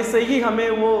खाने से ही हमें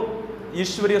वो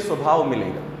ईश्वरीय स्वभाव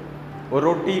मिलेगा। वो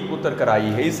रोटी उतर कर आई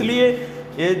है, इसलिए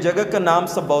ये जगह का नाम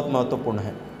सब बहुत महत्वपूर्ण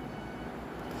है।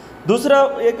 दूसरा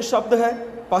एक शब्द है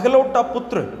पहलौठा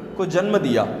पुत्र को जन्म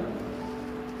दिया।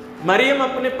 मरियम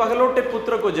अपने पहलौठे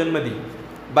पुत्र को जन्म दी।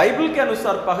 बाइबल के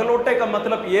अनुसार पहलौठे का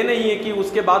मतलब ये नहीं है कि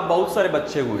उसके बाद बहुत सारे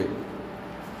बच्चे हुए।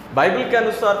 बाइबल के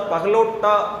अनुसार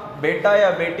पहलौठा बेटा या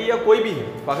बेटी या कोई भी है,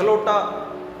 पहलौठा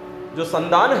जो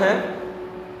संतान है,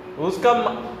 उसका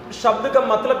शब्द का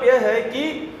मतलब यह है कि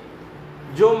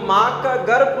जो माँ का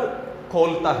गर्भ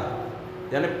खोलता है,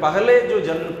 यानी पहले जो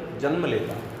जन्म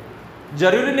लेता है।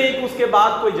 जरूरी नहीं कि उसके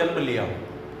बाद कोई जन्म लिया हो।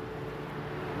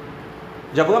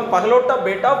 जब हम पहलौठा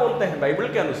बेटा बोलते हैं, बाइबल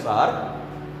के अनुसार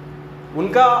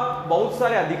उनका बहुत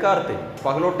सारे अधिकार थे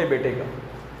पहलौठे बेटे का,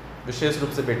 विशेष रूप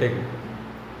से बेटे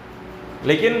को।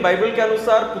 लेकिन बाइबल के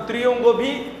अनुसार पुत्रियों को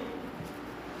भी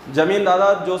जमीन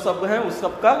दादा जो सब हैं उस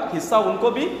सब का हिस्सा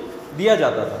उनको भी दिया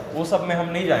जाता था। वो सब में हम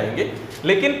नहीं जाएंगे,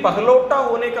 लेकिन पहलौठा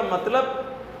होने का मतलब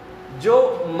जो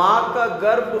मां का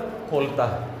गर्भ खोलता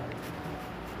है।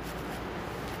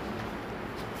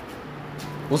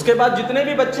 उसके बाद जितने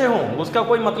भी बच्चे हों उसका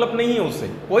कोई मतलब नहीं है, उससे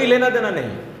कोई लेना देना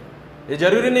नहीं। ये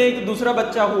जरूरी नहीं है कि दूसरा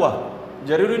बच्चा हुआ,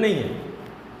 जरूरी नहीं है,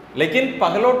 लेकिन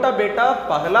पहलौटा बेटा,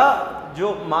 पहला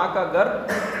जो मां का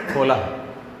गर्भ खोला है,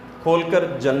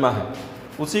 खोलकर जन्मा है,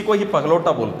 उसी को ही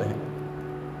पहलौटा बोलते हैं।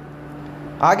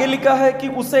 आगे लिखा है कि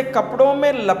उसे कपड़ों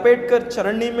में लपेटकर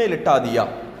चरनी में लिटा दिया।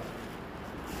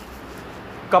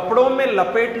 कपड़ों में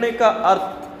लपेटने का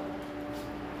अर्थ,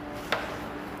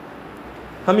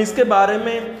 हम इसके बारे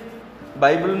में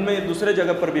बाइबल में दूसरे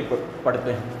जगह पर भी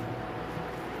पढ़ते हैं।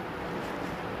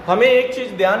 हमें एक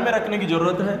चीज ध्यान में रखने की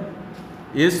जरूरत है,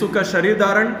 यीशु का शरीर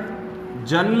धारण,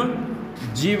 जन्म,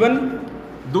 जीवन,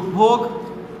 दुख भोग,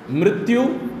 मृत्यु,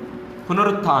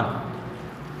 पुनरुत्थान,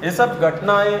 ये सब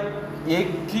घटनाएं एक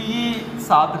ही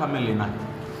साथ हमें लेना है।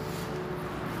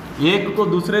 एक को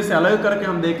दूसरे से अलग करके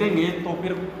हम देखेंगे तो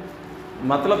फिर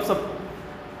मतलब सब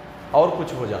और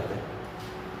कुछ हो जाते हैं।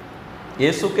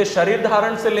 यीशु के शरीर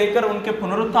धारण से लेकर उनके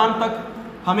पुनरुत्थान तक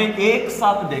हमें एक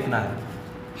साथ देखना है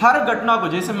हर घटना को।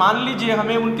 जैसे मान लीजिए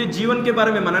हमें उनके जीवन के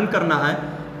बारे में मनन करना है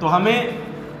तो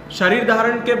हमें शरीर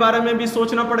धारण के बारे में भी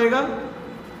सोचना पड़ेगा,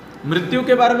 मृत्यु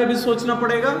के बारे में भी सोचना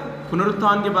पड़ेगा,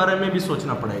 पुनरुत्थान के बारे में भी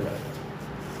सोचना पड़ेगा।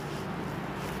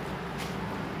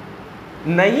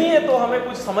 नहीं है तो हमें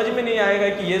कुछ समझ में नहीं आएगा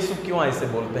कि यीशु क्यों ऐसे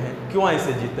बोलते हैं, क्यों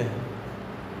ऐसे जीते हैं।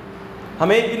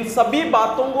 हमें इन सभी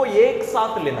बातों को एक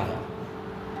साथ लेना है।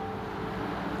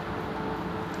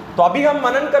 तो अभी हम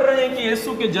मनन कर रहे हैं कि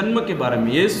यीशु के जन्म के बारे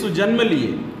में। यीशु जन्म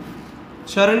लिए,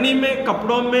 चरनी में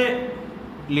कपड़ों में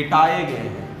लिटाए गए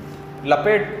हैं,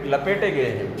 लपेटे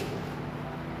गए हैं।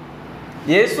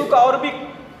 यीशु का और भी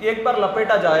एक बार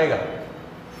लपेटा जाएगा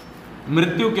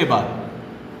मृत्यु के बाद।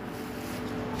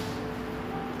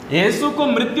 यीशु को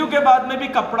मृत्यु के बाद में भी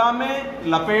कपड़ा में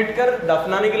लपेटकर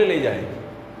दफनाने के लिए ले जाएंगे।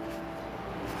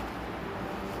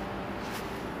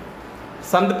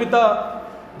 संत पिता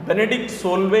बेनेडिक्ट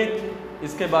 16वें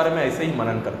इसके बारे में ऐसे ही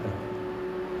मनन करते हैं।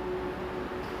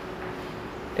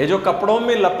 ये जो कपड़ों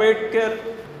में लपेट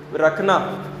कर रखना,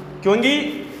 क्योंकि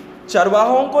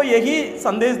चरवाहों को यही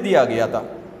संदेश दिया गया था।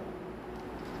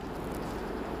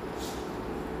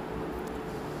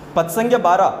 पदसंख्या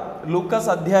 12, लूकास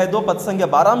अध्याय 2 पदसंख्या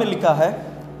 12 में लिखा है,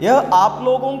 यह आप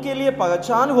लोगों के लिए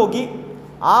पहचान होगी,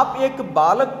 आप एक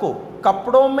बालक को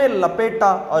कपड़ों में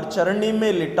लपेटा और चरनी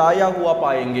में लिटाया हुआ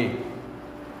पाएंगे।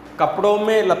 कपड़ों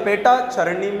में लपेटा,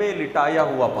 चरनी में लिटाया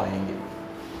हुआ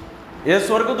पाएंगे। यह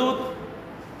स्वर्गदूत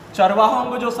चरवाहों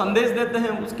को जो संदेश देते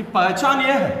हैं उसकी पहचान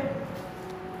यह है।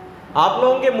 आप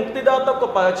लोगों के मुक्तिदाता को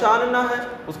पहचानना है,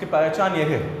 उसकी पहचान यह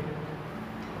है,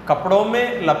 कपड़ों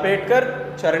में लपेटकर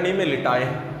चरनी में लिटाए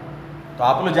हैं। तो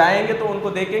आप लोग जाएंगे तो उनको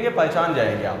देखेंगे, पहचान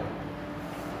जाएंगे आप।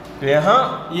 तो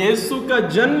यहाँ यीशु का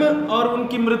जन्म और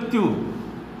उनकी मृत्यु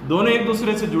दोनों एक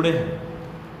दूसरे से जुड़े हैं।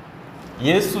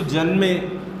 यीशु जन्मे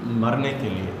मरने के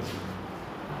लिए,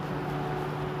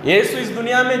 यीशु इस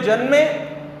दुनिया में जन्मे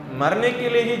मरने के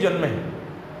लिए ही जन्मे हैं।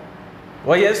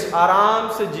 वह यीशु आराम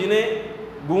से जीने,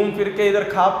 घूम फिर के इधर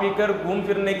खा पी कर घूम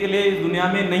फिरने के लिए इस दुनिया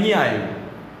में नहीं आए।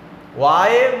 वो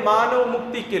आए मानव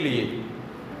मुक्ति के लिए।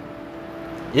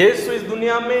 यीशु इस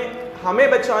दुनिया में हमें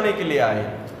बचाने के लिए आए,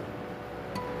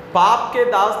 पाप के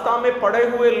दास्तां में पड़े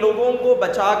हुए लोगों को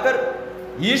बचाकर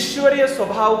ईश्वरीय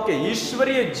स्वभाव के,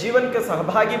 ईश्वरीय जीवन के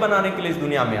सहभागी बनाने के लिए इस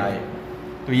दुनिया में आए।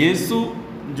 तो यीशु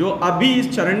जो अभी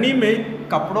इस चरनी में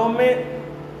कपड़ों में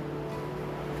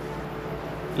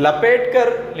लपेट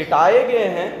कर लिटाए गए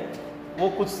हैं, वो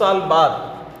कुछ साल बाद,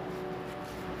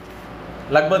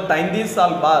 लगभग 33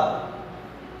 साल बाद,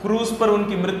 क्रूस पर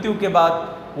उनकी मृत्यु के बाद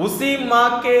उसी मां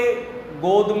के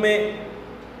गोद में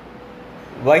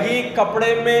वही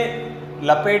कपड़े में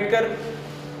लपेटकर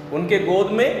उनके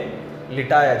गोद में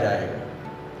लिटाया जाएगा।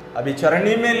 अभी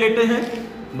चरनी में लेटे हैं,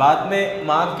 बाद में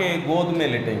मां के गोद में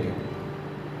लेटेंगे,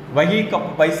 वही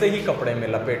वैसे ही कपड़े में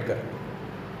लपेटकर।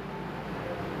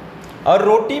 और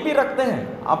रोटी भी रखते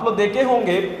हैं। आप लोग देखे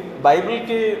होंगे बाइबल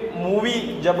के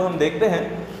मूवी जब हम देखते हैं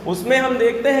उसमें हम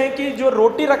देखते हैं कि जो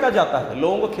रोटी रखा जाता है,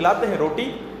 लोगों को खिलाते हैं रोटी,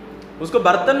 उसको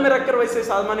बर्तन में रखकर वैसे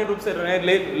सामान्य रूप से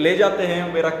ले जाते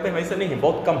हैं, वे रखते हैं वैसे नहीं,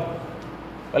 बहुत कम,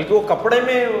 बल्कि वो कपड़े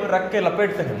में रख के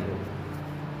लपेटते हैं उनको।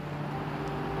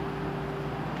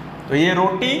 तो ये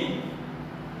रोटी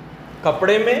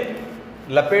कपड़े में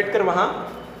लपेट कर वहां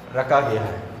रखा गया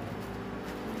है।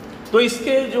 तो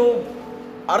इसके जो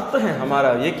अर्थ है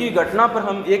हमारा, एक ही घटना पर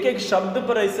हम एक एक शब्द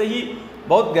पर ऐसे ही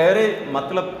बहुत गहरे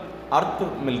मतलब अर्थ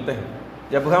मिलते हैं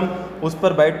जब हम उस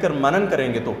पर बैठकर मनन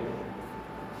करेंगे।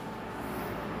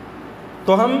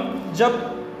 तो हम जब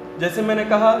जैसे मैंने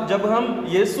कहा, जब हम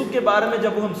यीशु के बारे में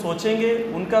जब हम सोचेंगे,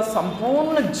 उनका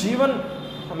संपूर्ण जीवन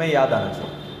हमें याद आना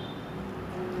चाहिए,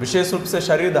 विशेष रूप से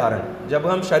शरीर धारण। जब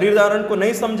हम शरीर धारण को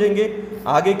नहीं समझेंगे,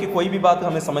 आगे की कोई भी बात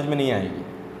हमें समझ में नहीं आएगी,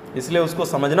 इसलिए उसको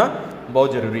समझना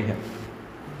बहुत जरूरी है।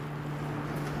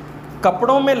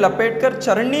 कपड़ों में लपेटकर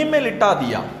चरनी में लिटा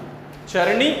दिया।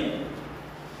 चरनी,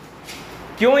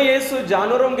 क्यों यीशु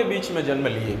जानवरों के बीच में जन्म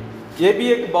लिए, यह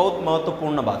भी एक बहुत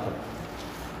महत्वपूर्ण बात है।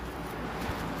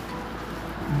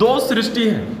 दो सृष्टि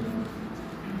है,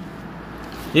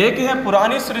 एक है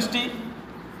पुरानी सृष्टि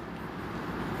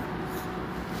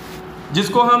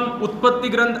जिसको हम उत्पत्ति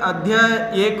ग्रंथ अध्याय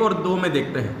 1 और 2 में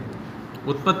देखते हैं।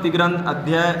 उत्पत्ति ग्रंथ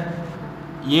अध्याय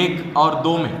 1 और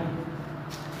 2 में,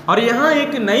 और यहां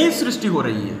एक नई सृष्टि हो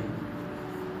रही है।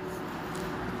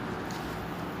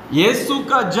 यीशु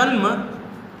का जन्म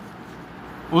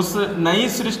उस नई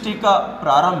सृष्टि का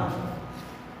प्रारंभ।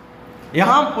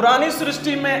 यहां पुरानी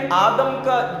सृष्टि में आदम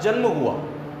का जन्म हुआ,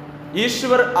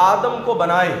 ईश्वर आदम को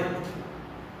बनाए,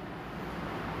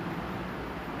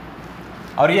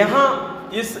 और यहां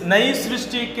इस नई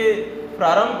सृष्टि के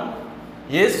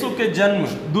प्रारंभ यीशु के जन्म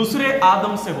दूसरे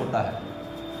आदम से होता है।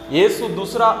 यीशु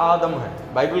दूसरा आदम है,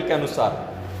 बाइबल के अनुसार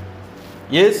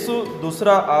यीशु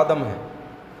दूसरा आदम है।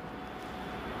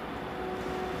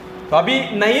 तो अभी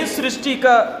नई सृष्टि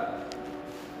का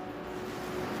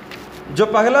जो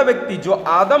पहला व्यक्ति, जो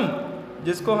आदम,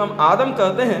 जिसको हम आदम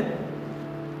कहते हैं,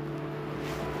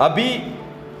 अभी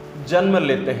जन्म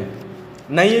लेते हैं,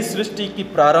 नई सृष्टि की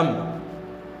प्रारंभ।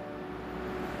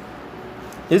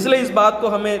 इसलिए इस बात को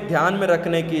हमें ध्यान में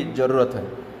रखने की जरूरत है।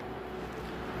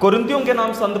 कुरिन्थियों के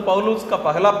नाम संत पौलुस का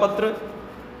पहला पत्र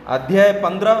अध्याय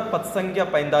 15 पद संख्या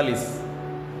 45।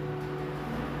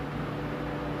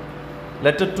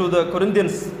 Letter to the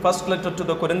Corinthians, first letter to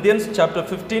the Corinthians chapter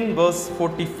 15 verse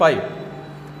 45।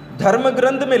 धर्म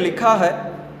ग्रंथ में लिखा है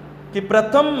कि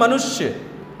प्रथम मनुष्य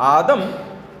आदम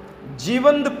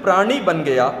जीवंत प्राणी बन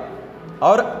गया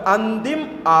और अंतिम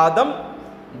आदम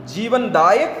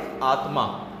जीवनदायक आत्मा।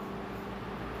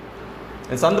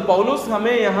 संत पौलुस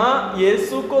हमें यहां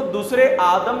यीशु को दूसरे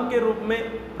आदम के रूप में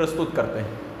प्रस्तुत करते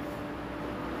हैं।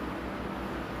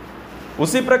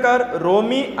 उसी प्रकार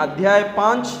रोमी अध्याय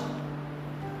 5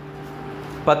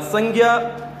 पद संख्या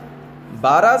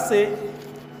 12 से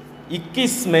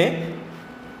 21 में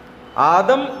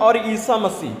आदम और ईसा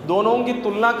मसीह दोनों की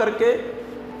तुलना करके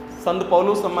संत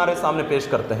पौलुस हमारे सामने पेश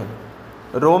करते हैं।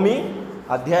 रोमी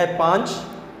अध्याय 5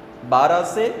 12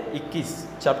 से 21,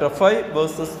 चैप्टर 5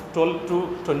 वर्सेस 12 to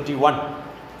 21।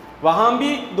 वहाँ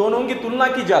भी दोनों की तुलना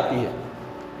की जाती है,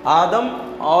 आदम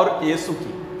और यीशु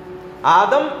की।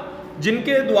 आदम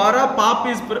जिनके द्वारा पाप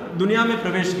इस दुनिया में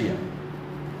प्रवेश किया,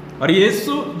 और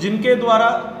यीशु जिनके द्वारा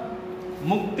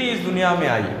मुक्ति इस दुनिया में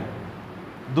आई।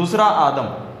 दूसरा आदम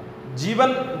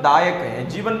जीवनदायक है,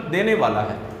 जीवन देने वाला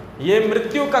है। ये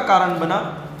मृत्यु का कारण बना,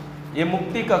 ये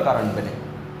मुक्ति का कारण बने।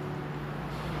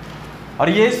 और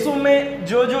यीशु में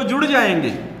जो जो जुड़ जाएंगे,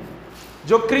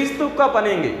 जो क्रिस्तु का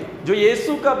बनेंगे, जो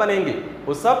यीशु का बनेंगे,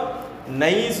 वो सब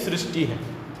नई सृष्टि है।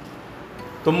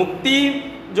 तो मुक्ति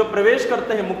जो प्रवेश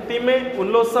करते हैं मुक्ति में, उन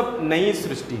लोग सब नई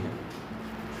सृष्टि है।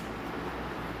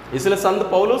 इसलिए संत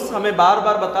पौलुस हमें बार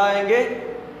बार बताएंगे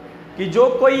कि जो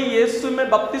कोई यीशु में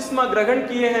बपतिस्मा ग्रहण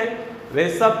किए हैं, वे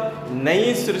सब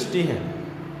नई सृष्टि हैं।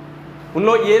 उन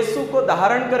लोग यीशु को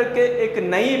धारण करके एक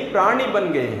नई प्राणी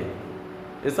बन गए हैं।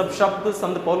 ये सब शब्द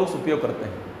संत पौलुस उपयोग करते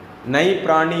हैं। नई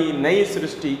प्राणी, नई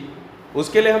सृष्टि,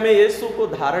 उसके लिए हमें यीशु को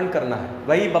धारण करना है,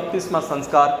 वही बपतिस्मा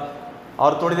संस्कार।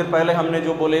 और थोड़ी देर पहले हमने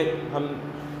जो बोले, हम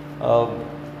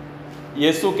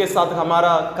यीशु के साथ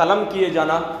हमारा कलम किए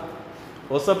जाना,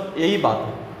 वो सब यही बात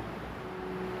है।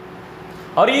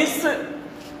 और इस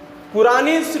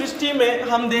पुरानी सृष्टि में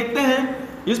हम देखते हैं,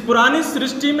 इस पुरानी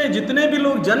सृष्टि में जितने भी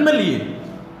लोग जन्म लिए,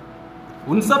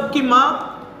 उन सब की मां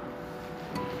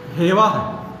हेवा है।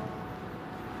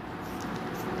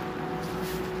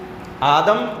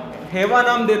 आदम हेवा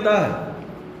नाम देता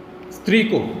है स्त्री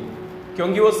को,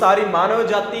 क्योंकि वो सारी मानव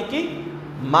जाति की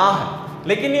मां है।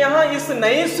 लेकिन यहां इस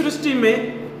नई सृष्टि में,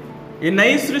 ये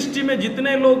नई सृष्टि में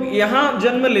जितने लोग यहां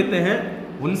जन्म लेते हैं,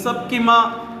 उन सब की मां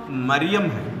मरियम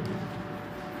है।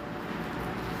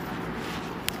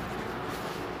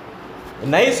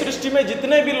 नई सृष्टि में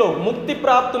जितने भी लोग, मुक्ति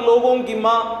प्राप्त लोगों की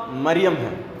मां मरियम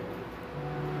है।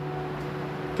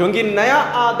 क्योंकि नया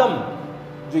आदम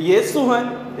जो यीशु है,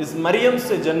 इस मरियम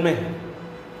से जन्मे हैं।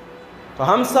 तो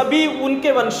हम सभी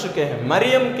उनके वंश के हैं,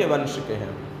 मरियम के वंश के हैं,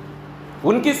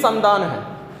 उनकी संतान है।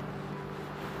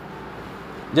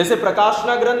 जैसे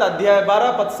प्रकाशना ग्रंथ अध्याय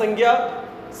 12 पद संख्या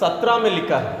 17 में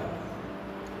लिखा है,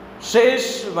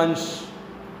 शेष वंश,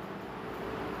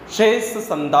 शेष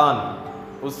संतान,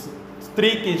 उस स्त्री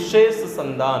की शेष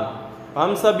संतान,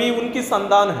 हम सभी उनकी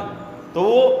संतान हैं। तो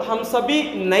वो हम सभी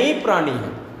नई प्राणी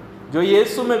हैं जो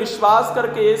यीशु में विश्वास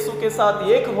करके यीशु के साथ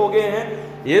एक हो गए हैं,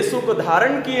 यीशु को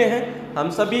धारण किए हैं। हम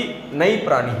सभी नई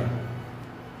प्राणी हैं।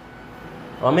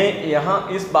 हमें यहाँ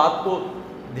इस बात को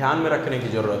ध्यान में रखने की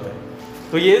जरूरत है।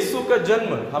 तो यीशु का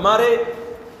जन्म हमारे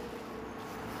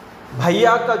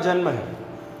भैया का जन्म है,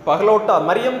 पहलौटा,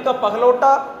 मरियम का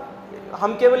पहलौटा।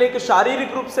 हम केवल एक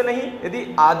शारीरिक रूप से नहीं,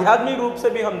 यदि आध्यात्मिक रूप से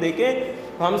भी हम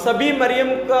देखें तो हम सभी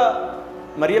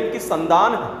मरियम की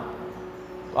संतान है।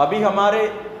 तो अभी हमारे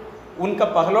उनका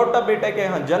पहलौटा बेटे के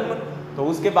यहाँ जन्म, तो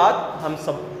उसके बाद हम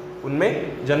सब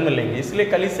उनमें जन्म लेंगे। इसलिए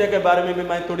कलीसिया के बारे में भी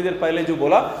मैं थोड़ी देर पहले जो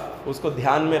बोला उसको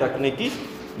ध्यान में रखने की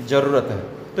जरूरत है।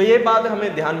 तो ये बात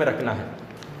हमें ध्यान में रखना है।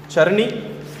 चरनी,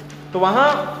 तो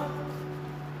वहाँ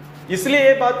इसलिए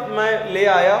ये बात मैं ले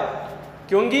आया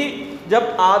क्योंकि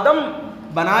जब आदम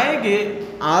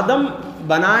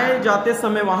बनाए जाते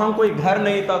समय वहाँ कोई घर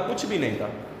नहीं था, कुछ भी नहीं था,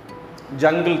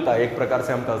 जंगल था, एक प्रकार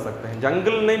से हम कह सकते हैं।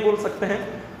 जंगल नहीं बोल सकते हैं,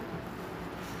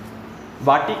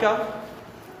 वाटिका।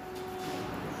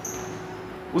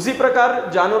 उसी प्रकार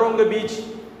जानवरों के बीच,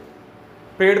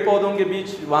 पेड़ पौधों के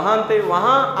बीच वहां थे,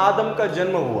 वहां आदम का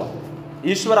जन्म हुआ।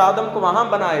 ईश्वर आदम को वहां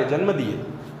बनाए, जन्म दिए।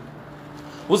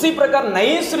 उसी प्रकार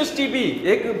नई सृष्टि भी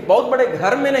एक बहुत बड़े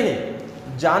घर में नहीं,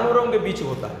 जानवरों के बीच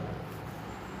होता है।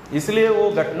 इसलिए वो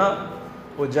घटना,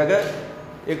 वो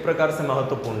जगह एक प्रकार से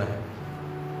महत्वपूर्ण है।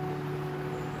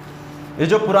 ये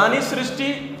जो पुरानी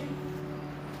सृष्टि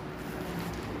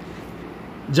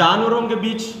जानवरों के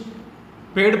बीच,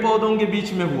 पेड़ पौधों के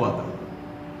बीच में हुआ था,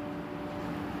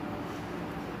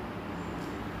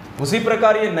 उसी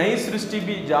प्रकार ये नई सृष्टि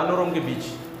भी जानवरों के बीच,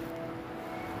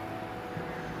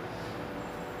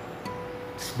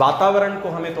 वातावरण को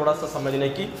हमें थोड़ा सा समझने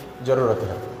की जरूरत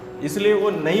है। इसलिए वो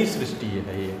नई सृष्टि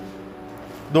है। ये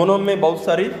दोनों में बहुत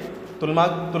सारी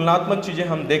तुलनात्मक चीजें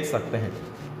हम देख सकते हैं।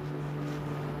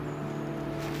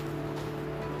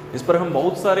 इस पर हम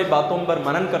बहुत सारी बातों पर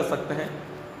मनन कर सकते हैं,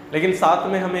 लेकिन साथ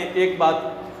में हमें एक बात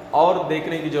और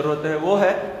देखने की जरूरत है। वो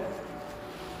है,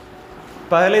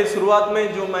 पहले शुरुआत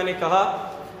में जो मैंने कहा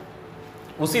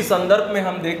उसी संदर्भ में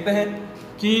हम देखते हैं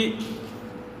कि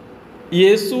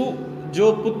यीशु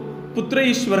जो पुत्र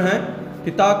ईश्वर हैं,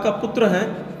 पिता का पुत्र हैं,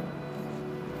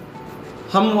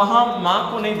 हम वहां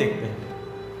मां को नहीं देखते हैं।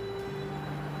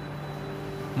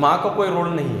 मां का कोई रोल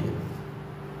नहीं है।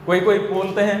 कोई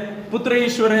बोलते हैं पुत्र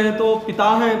ईश्वर है तो पिता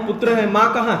है, पुत्र है, मां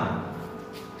कहां है?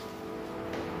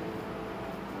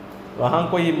 वहां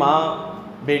कोई मां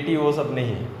बेटी वो सब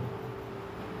नहीं है।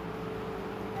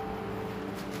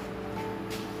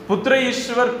 पुत्र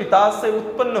ईश्वर पिता से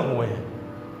उत्पन्न हुए हैं,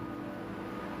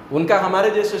 उनका हमारे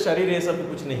जैसे शरीर ये सब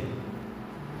कुछ नहीं।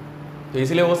 तो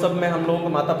इसलिए वो सब में हम लोगों को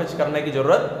माथापच्ची करने की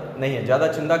जरूरत नहीं है, ज्यादा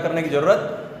चिंता करने की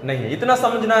जरूरत नहीं है। इतना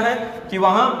समझना है कि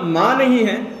वहां मां नहीं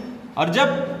है, और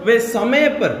जब वे समय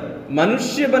पर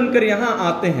मनुष्य बनकर यहां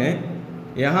आते हैं,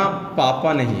 यहां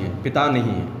पापा नहीं है, पिता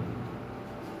नहीं है।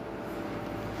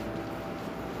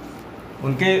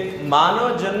 उनके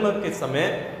मानव जन्म के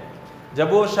समय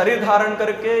जब वो शरीर धारण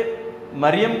करके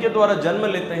मरियम के द्वारा जन्म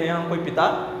लेते हैं, यहां कोई पिता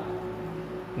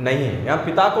नहीं है, यहां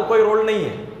पिता को कोई रोल नहीं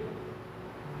है।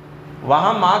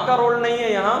 वहां मां का रोल नहीं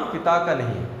है, यहां पिता का नहीं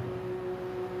है।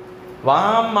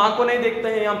 वहां हम मां को नहीं देखते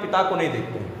हैं, यहां पिता को नहीं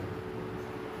देखते हैं।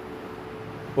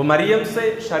 वो मरियम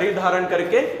से शरीर धारण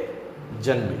करके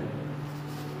जन्मे।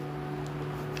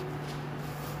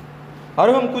 और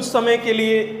हम कुछ समय के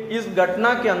लिए इस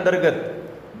घटना के अंतर्गत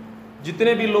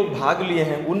जितने भी लोग भाग लिए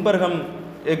हैं उन पर हम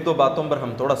एक दो बातों पर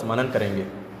हम थोड़ा सा मनन करेंगे।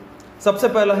 सबसे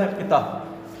पहला है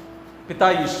पिता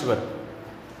ईश्वर।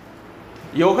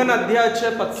 योहन अध्याय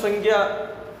 3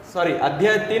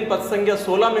 पद संज्ञा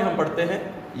 16 में हम पढ़ते हैं।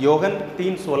 योहन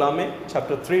 3:16 में,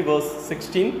 चैप्टर 3 वर्स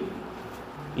 16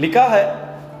 लिखा है,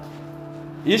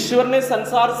 ईश्वर ने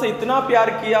संसार से इतना प्यार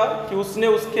किया कि उसने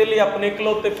उसके लिए अपने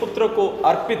इकलौते पुत्र को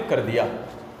अर्पित कर दिया।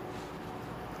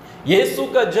 यीशु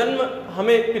का जन्म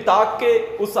हमें पिता के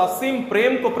उस असीम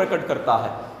प्रेम को प्रकट करता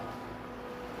है,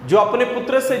 जो अपने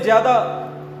पुत्र से ज्यादा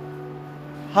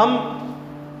हम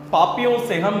पापियों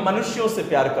से, हम मनुष्यों से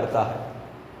प्यार करता है।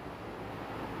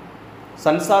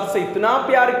 संसार से इतना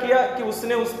प्यार किया कि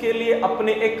उसने उसके लिए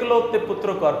अपने इकलौते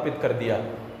पुत्र को अर्पित कर दिया।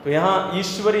 तो यहां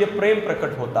ईश्वरीय प्रेम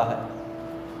प्रकट होता है।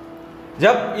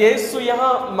 जब यीशु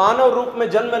यहां मानव रूप में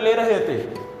जन्म ले रहे थे,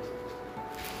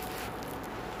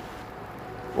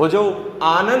 वो जो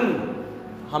आनंद,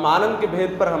 हम आनंद के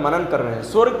भेद पर हम मनन कर रहे हैं,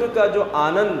 स्वर्ग का जो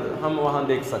आनंद हम वहां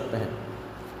देख सकते हैं।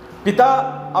 पिता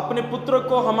अपने पुत्र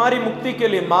को हमारी मुक्ति के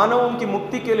लिए, मानवों की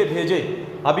मुक्ति के लिए भेजे।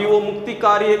 अभी वो मुक्ति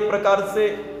कार्य एक प्रकार से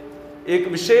एक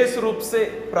विशेष रूप से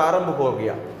प्रारंभ हो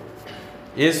गया।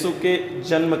 यीशु के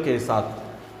जन्म के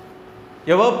साथ।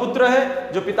 यह वह पुत्र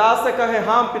है जो पिता से कहे,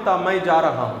 हाँ पिता मैं जा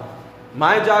रहा हूँ,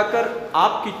 मैं जाकर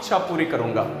आपकी इच्छा पूरी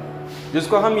करूँगा।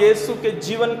 जिसको हम यीशु के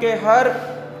जीवन के हर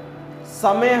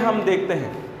समय हम देखते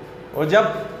हैं। और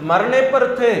जब मरने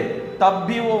पर थे तब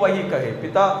भी वो वही कहे,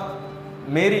 पिता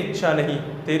मेरी इच्छा नहीं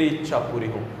तेरी इच्छा पूरी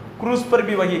हो। क्रूस पर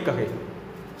भी वही कहे।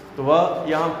 तो वह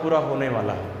यहाँ पूरा होने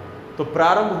वाला है। तो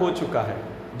प्रारंभ हो चुका है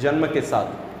जन्म के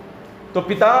साथ। तो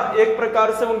पिता एक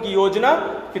प्रकार से उनकी योजना,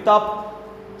 पिता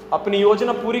अपनी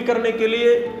योजना पूरी करने के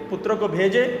लिए पुत्र को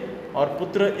भेजे और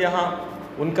पुत्र यहाँ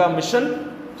उनका मिशन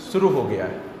शुरू हो गया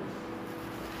है।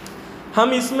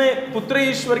 हम इसमें पुत्र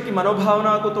ईश्वर की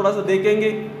मनोभावना को थोड़ा सा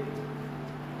देखेंगे।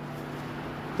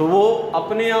 तो वो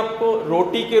अपने आप को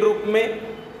रोटी के रूप में,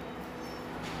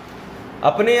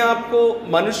 अपने आप को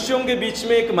मनुष्यों के बीच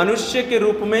में एक मनुष्य के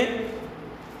रूप में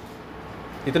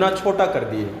इतना छोटा कर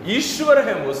दिए। ईश्वर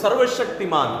है वो,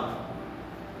 सर्वशक्तिमान।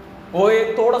 वो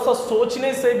एक थोड़ा सा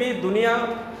सोचने से भी दुनिया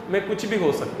में कुछ भी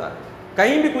हो सकता है,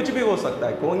 कहीं भी कुछ भी हो सकता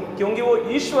है, क्योंकि वो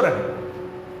ईश्वर है।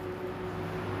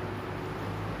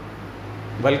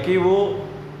 बल्कि वो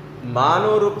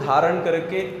मानव रूप धारण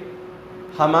करके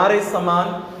हमारे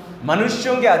समान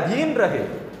मनुष्यों के अधीन रहे,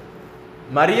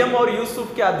 मरियम और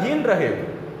यूसुफ के अधीन रहे।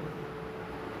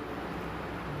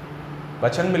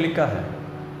 वचन में लिखा है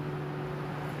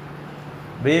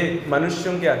वे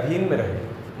मनुष्यों के अधीन में रहे,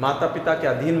 माता पिता के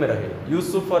अधीन में रहे,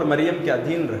 यूसुफ और मरियम के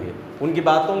अधीन रहे, उनकी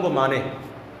बातों को माने।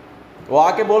 वो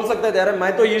आके बोल सकते थे, अरे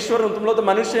मैं तो ईश्वर हूं, तुम लोग तो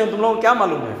मनुष्य हो, तुम लोगों को क्या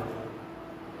मालूम है।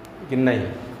 लेकिन नहीं।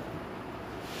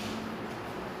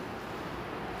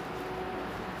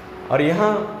 और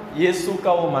यहाँ यीशु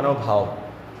का वो मनोभाव,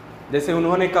 जैसे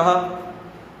उन्होंने कहा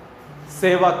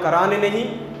सेवा कराने नहीं,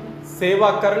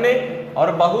 सेवा करने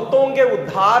और बहुतों के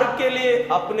उद्धार के लिए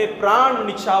अपने प्राण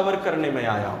निछावर करने में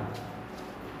आया हूं।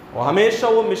 वो हमेशा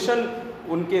वो मिशन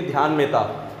उनके ध्यान में था।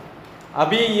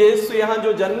 अभी यीशु यहाँ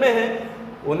जो जन्मे हैं,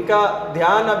 उनका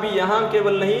ध्यान अभी यहाँ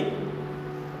केवल नहीं,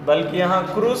 बल्कि यहाँ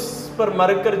क्रूस पर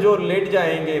मरकर जो लेट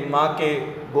जाएंगे माँ के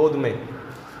गोद में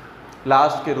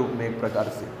लाश के रूप में, एक प्रकार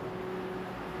से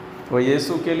वो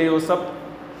यीशु के लिए वो सब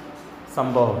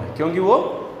संभव है, क्योंकि वो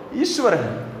ईश्वर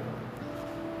है।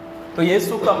 तो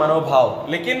यीशु का मनोभाव,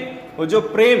 लेकिन वो जो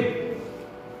प्रेम,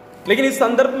 लेकिन इस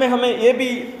संदर्भ में हमें ये भी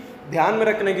ध्यान में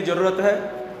रखने की जरूरत है।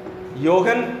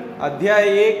 योहन अध्याय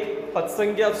 1 पद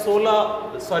संख्या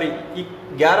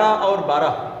 11 और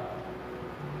 12।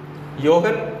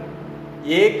 योहन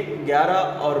 1, 11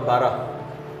 और 12,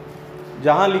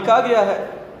 जहां लिखा गया है,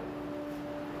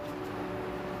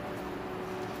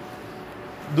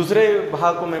 दूसरे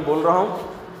भाग को मैं बोल रहा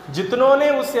हूं, जितनों ने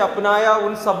उसे अपनाया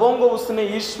उन सबों को उसने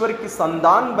ईश्वर की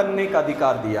संतान बनने का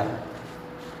अधिकार दिया है।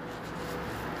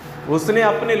 उसने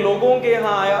अपने लोगों के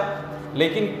यहां आया,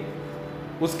 लेकिन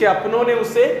उसके अपनों ने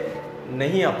उसे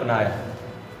नहीं अपनाया।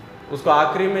 उसको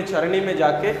आखिरी में चरनी में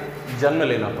जाके जन्म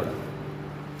लेना पड़ा।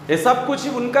 ये सब कुछ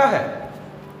उनका है।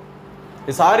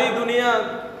 ये सारी दुनिया,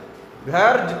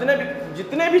 घर,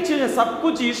 जितने भी चीजें, सब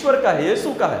कुछ ईश्वर का है,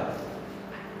 यीशु का है।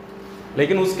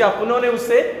 लेकिन उसके अपनों ने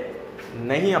उसे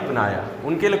नहीं अपनाया,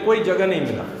 उनके लिए कोई जगह नहीं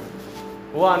मिला।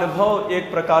 वो अनुभव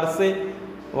एक प्रकार से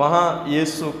वहाँ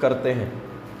यीशु करते हैं।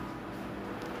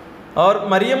 और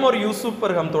मरियम और यूसुफ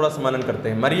पर हम थोड़ा सा मनन करते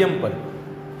हैं।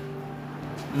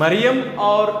 मरियम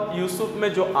और यूसुफ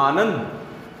में जो आनंद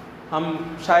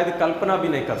हम शायद कल्पना भी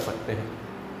नहीं कर सकते हैं,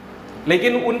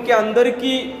 लेकिन उनके अंदर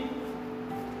की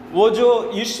वो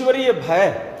जो ईश्वरीय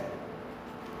भय,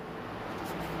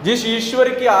 जिस ईश्वर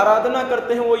की आराधना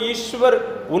करते हैं, वो ईश्वर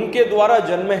उनके द्वारा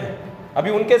जन्मे हैं। अभी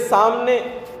उनके सामने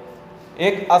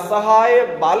एक असहाय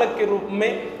बालक के रूप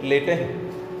में लेटे हैं,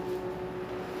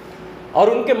 और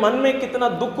उनके मन में कितना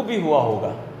दुख भी हुआ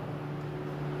होगा।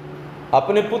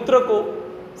 अपने पुत्र को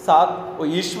साथ, वो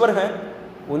ईश्वर हैं,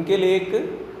 उनके लिए एक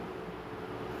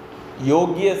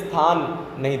योग्य स्थान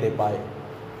नहीं दे पाए,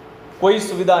 कोई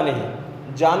सुविधा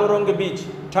नहीं। जानवरों के बीच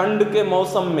ठंड के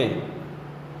मौसम में,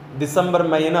 दिसंबर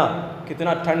महीना,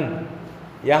 कितना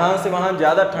ठंड, यहाँ से वहाँ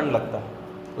ज़्यादा ठंड लगता।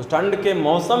 उस ठंड के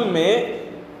मौसम में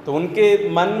तो उनके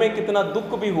मन में कितना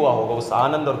दुख भी हुआ होगा, उस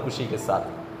आनंद और खुशी के साथ,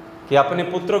 कि अपने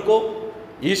पुत्र को,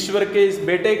 ईश्वर के इस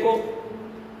बेटे को,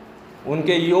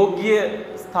 उनके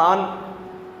योग्य स्थान,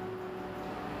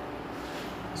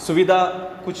 सुविधा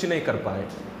कुछ नहीं कर पाए,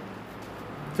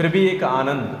 फिर भी एक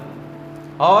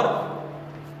आनंद। और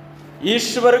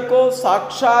ईश्वर को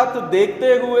साक्षात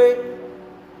देखते हुए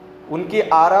उनकी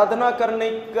आराधना करने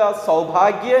का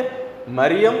सौभाग्य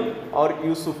मरियम और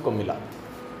यूसुफ को मिला।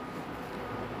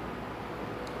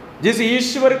 जिस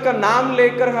ईश्वर का नाम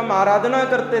लेकर हम आराधना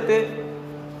करते थे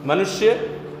मनुष्य,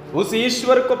 उस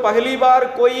ईश्वर को पहली बार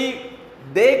कोई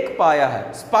देख पाया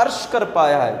है, स्पर्श कर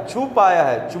पाया है, छू पाया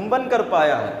है, चुंबन कर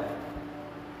पाया है।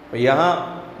 तो यहाँ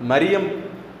मरियम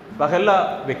पहला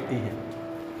व्यक्ति है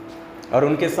और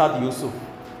उनके साथ यूसुफ।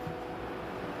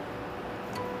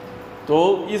 तो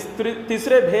इस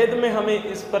तीसरे भेद में हमें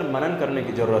इस पर मनन करने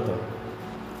की जरूरत है।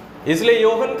 इसलिए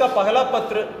योहन का पहला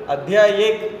पत्र अध्याय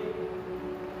 1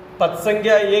 पद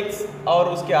संख्या 1 और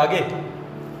उसके आगे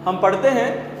हम पढ़ते हैं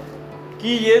कि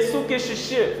यीशु के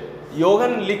शिष्य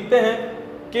योहन लिखते हैं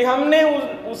कि हमने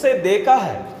उसे देखा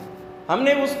है,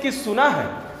 हमने उसकी सुना है,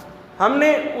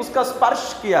 हमने उसका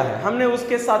स्पर्श किया है, हमने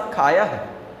उसके साथ खाया है।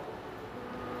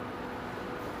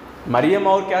 मरियम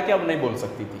और क्या क्या नहीं बोल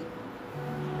सकती थी।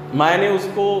 मैंने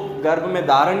उसको गर्भ में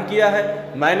धारण किया है,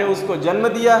 मैंने उसको जन्म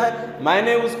दिया है,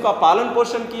 मैंने उसका पालन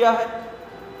पोषण किया है,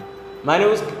 मैंने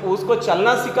उसको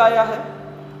चलना सिखाया है।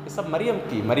 ये सब मरियम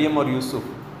की, मरियम और यूसुफ।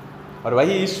 और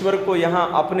वही ईश्वर को यहाँ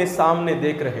अपने सामने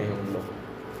देख रहे हैं उन लोग।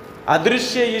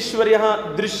 अदृश्य ईश्वर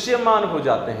यहाँ दृश्यमान हो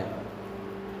जाते हैं।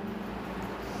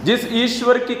 जिस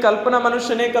ईश्वर की कल्पना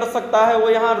मनुष्य नहीं कर सकता है, वो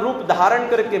यहाँ रूप धारण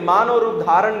करके, मानव रूप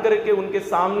धारण करके उनके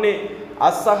सामने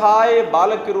असहाय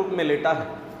बालक के रूप में लेटा है।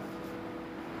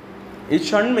 इस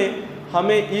क्षण में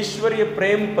हमें ईश्वरीय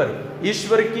प्रेम पर,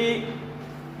 ईश्वर की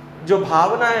जो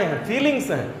भावनाएं हैं, फीलिंग्स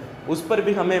हैं, उस पर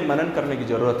भी हमें मनन करने की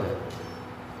जरूरत है।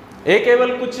 ये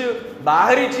केवल कुछ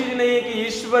बाहरी चीज नहीं है कि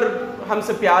ईश्वर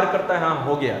हमसे प्यार करता है, हाँ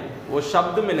हो गया, वो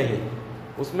शब्द में नहीं,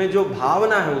 उसमें जो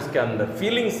भावना है, उसके अंदर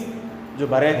फीलिंग्स जो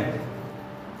भरे हैं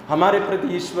हमारे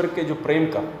प्रति ईश्वर के जो प्रेम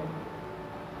का,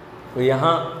 वो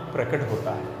यहां प्रकट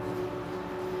होता है।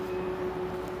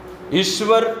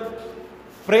 ईश्वर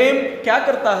प्रेम क्या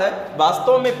करता है?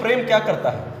 वास्तव में प्रेम क्या करता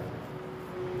है?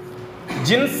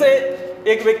 जिनसे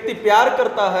एक व्यक्ति प्यार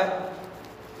करता है,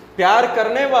 प्यार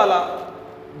करने वाला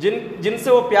जिनसे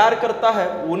वो प्यार करता है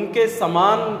उनके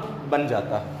समान बन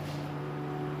जाता है।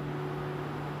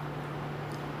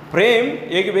 प्रेम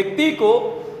एक व्यक्ति को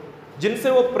जिनसे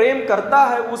वो प्रेम करता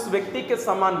है उस व्यक्ति के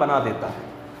समान बना देता है।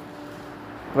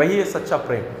 वही है सच्चा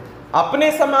प्रेम।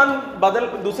 अपने समान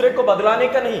दूसरे को बदलाने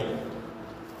का नहीं।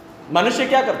 मनुष्य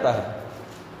क्या करता है?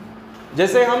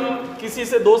 जैसे हम किसी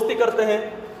से दोस्ती करते हैं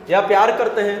या प्यार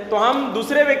करते हैं तो हम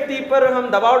दूसरे व्यक्ति पर हम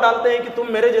दबाव डालते हैं कि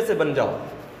तुम मेरे जैसे बन जाओ।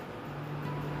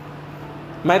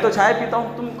 मैं तो चाय पीता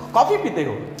हूं, तुम कॉफी पीते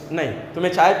हो, नहीं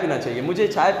तुम्हें चाय पीना चाहिए, मुझे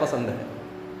चाय पसंद है।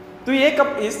 तो ये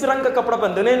इस रंग का कपड़ा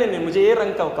पहन दो, नहीं, मुझे ये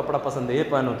रंग का कपड़ा पसंद है, ये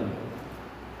पहनो तुम।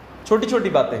 छोटी छोटी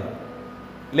बातें हैं,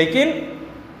 लेकिन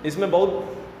इसमें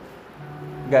बहुत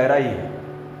गहराई है।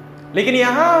 लेकिन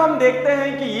यहां हम देखते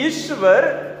हैं कि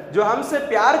ईश्वर जो हमसे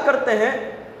प्यार करते हैं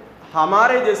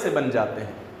हमारे जैसे बन जाते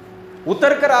हैं,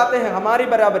 उतर कर आते हैं हमारी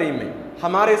बराबरी में,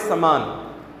 हमारे समान।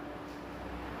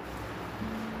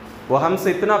 वो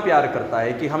हमसे इतना प्यार करता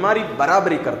है कि हमारी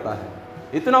बराबरी करता है,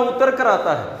 इतना उतर कर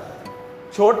आता है।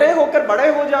 छोटे होकर बड़े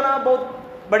हो जाना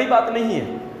बहुत बड़ी बात नहीं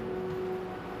है।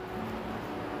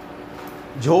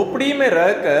 झोपड़ी में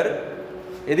रहकर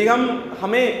यदि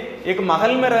हमें एक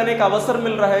महल में रहने का अवसर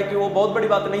मिल रहा है कि वो बहुत बड़ी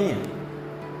बात नहीं है,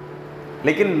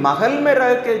 लेकिन महल में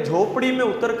रह के झोपड़ी में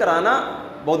उतर कर आना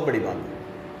बहुत बड़ी बात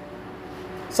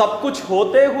है। सब कुछ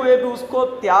होते हुए भी उसको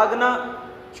त्यागना,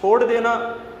 छोड़ देना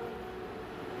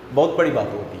बहुत बड़ी बात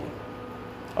होती है।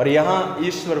 और यहां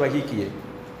ईश्वर वही किए,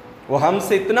 वो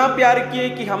हमसे इतना प्यार किए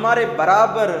कि हमारे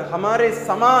बराबर, हमारे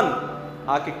समान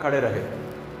आके खड़े रहे।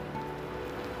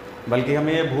 बल्कि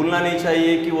हमें यह भूलना नहीं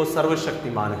चाहिए कि वो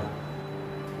सर्वशक्तिमान है।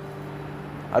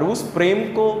 और उस प्रेम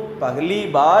को पहली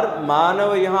बार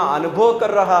मानव यहां अनुभव कर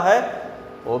रहा है,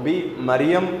 वो भी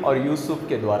मरियम और यूसुफ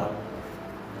के द्वारा।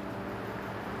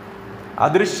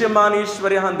 अदृश्यमान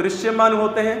ईश्वर यहां दृश्यमान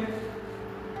होते हैं।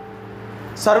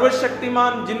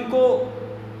 सर्वशक्तिमान, जिनको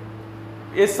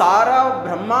ये सारा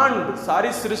ब्रह्मांड,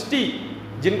 सारी सृष्टि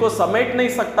जिनको समेट नहीं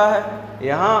सकता है,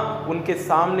 यहां उनके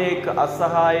सामने एक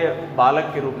असहाय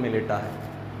बालक के रूप में लेटा है।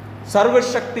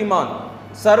 सर्वशक्तिमान,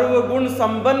 सर्वगुण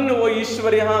संपन्न वो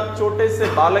ईश्वर यहां छोटे से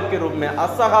बालक के रूप में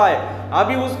असहाय।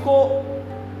 अभी उसको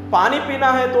पानी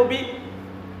पीना है तो भी,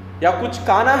 या कुछ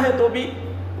खाना है तो भी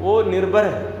वो निर्भर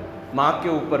है मां के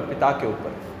ऊपर, पिता के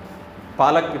ऊपर,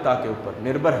 पालक पिता के ऊपर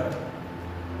निर्भर है।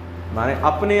 माने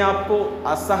अपने आप को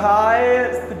असहाय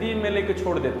स्थिति में लेकर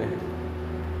छोड़ देते हैं,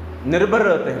 निर्भर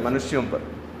रहते हैं मनुष्यों पर।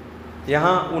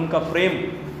 यहां उनका प्रेम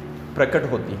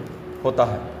प्रकट होता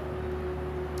है।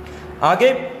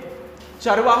 आगे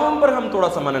चरवाहों पर हम थोड़ा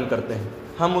सा मनन करते हैं।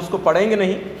 हम उसको पढ़ेंगे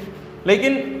नहीं,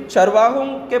 लेकिन चरवाहों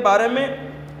के बारे में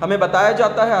हमें बताया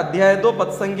जाता है अध्याय 2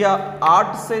 पद संख्या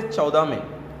 8 से 14 में,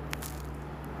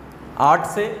 8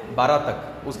 से 12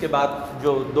 तक। उसके बाद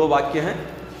जो 2 वाक्य हैं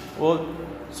वो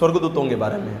स्वर्गदूतों के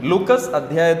बारे में। लूकस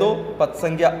अध्याय 2 पद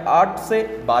संख्या 8 से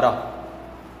 12।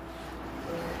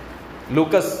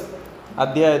 लूकस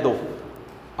अध्याय 2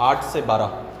 8 से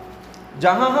 12,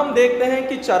 जहां हम देखते हैं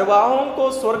कि चरवाहों को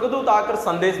स्वर्गदूत आकर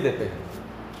संदेश देते हैं।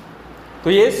 तो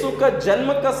यीशु का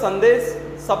जन्म का संदेश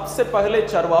सबसे पहले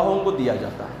चरवाहों को दिया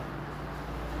जाता है,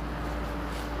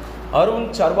 और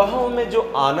उन चरवाहों में जो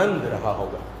आनंद रहा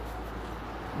होगा,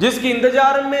 जिसकी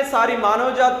इंतजार में सारी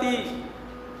मानव जाति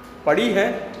पड़ी है,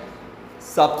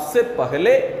 सबसे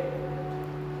पहले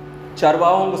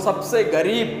चरवाहों को, सबसे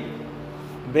गरीब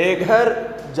बेघर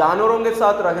जानवरों के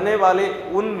साथ रहने वाले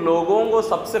उन लोगों को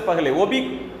सबसे पहले, वो भी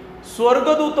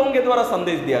स्वर्गदूतों के द्वारा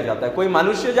संदेश दिया जाता है। कोई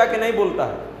मनुष्य जाके नहीं बोलता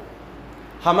है।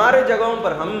 हमारे जगहों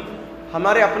पर हम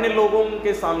हमारे अपने लोगों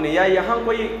के सामने या यहाँ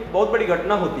कोई बहुत बड़ी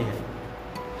घटना होती है,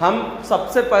 हम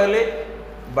सबसे पहले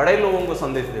बड़े लोगों को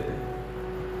संदेश देते हैं।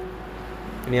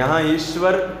 यहाँ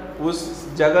ईश्वर उस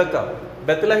जगह का,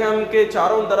 बेतलहम के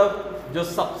चारों तरफ जो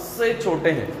सबसे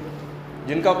छोटे हैं,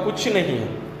 जिनका कुछ नहीं है,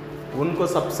 उनको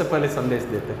सबसे पहले संदेश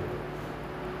देते हैं।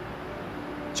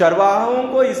 चरवाहों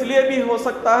को इसलिए भी हो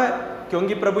सकता है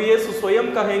क्योंकि प्रभु यीशु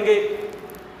स्वयं कहेंगे,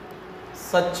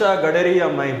 सच्चा गडरिया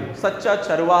मैं हूं, सच्चा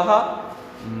चरवाहा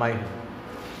मैं हूं।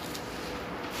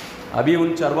 अभी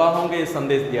उन चरवाहों के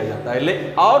संदेश दिया जाता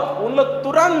है, और उन लोग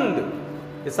तुरंत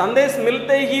ये संदेश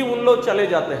मिलते ही उन लोग चले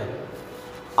जाते हैं।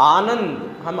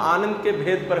 आनंद, हम आनंद के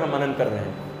भेद पर हम मनन कर रहे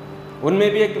हैं, उनमें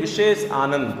भी एक विशेष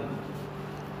आनंद।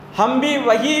 हम भी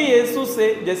वही यीशु से,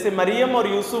 जैसे मरियम और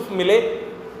यूसुफ मिले,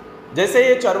 जैसे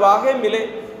ये चरवाहे मिले,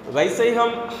 वैसे ही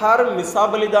हम हर मिसा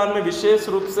बलिदान में विशेष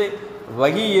रूप से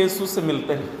वही यीशु से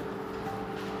मिलते हैं।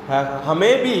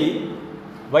 हमें भी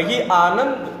वही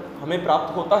आनंद हमें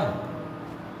प्राप्त होता है।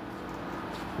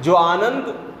 जो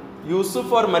आनंद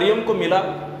यूसुफ और मरियम को मिला,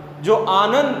 जो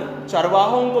आनंद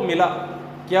चरवाहों को मिला,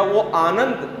 क्या वो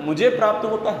आनंद मुझे प्राप्त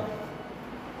होता है?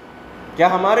 क्या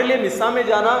हमारे लिए मिसा में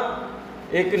जाना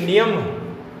एक नियम,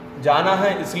 जाना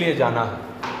है इसलिए जाना है,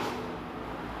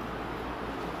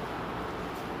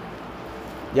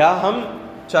 या हम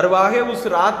चरवाहे उस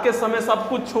रात के समय सब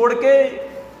कुछ छोड़ के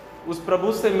उस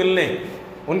प्रभु से मिलने,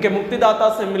 उनके मुक्तिदाता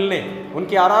से मिलने,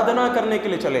 उनकी आराधना करने के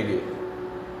लिए चले गए?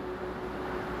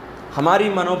 हमारी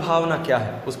मनोभावना क्या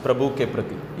है उस प्रभु के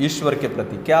प्रति, ईश्वर के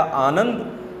प्रति? क्या आनंद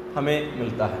हमें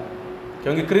मिलता है?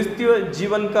 क्योंकि क्रिस्तीय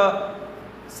जीवन का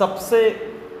सबसे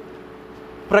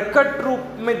प्रकट रूप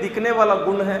में दिखने वाला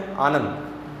गुण है आनंद।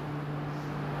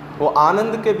 वो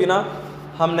आनंद के बिना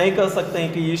हम नहीं कह सकते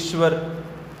हैं कि ईश्वर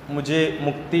मुझे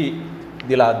मुक्ति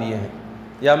दिला दिए हैं,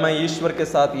 या मैं ईश्वर के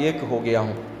साथ एक हो गया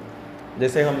हूँ,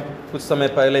 जैसे हम कुछ समय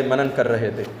पहले मनन कर रहे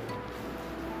थे।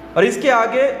 और इसके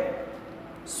आगे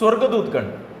स्वर्गदूतगण,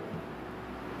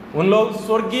 उन लोग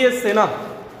स्वर्गीय सेना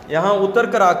यहाँ उतर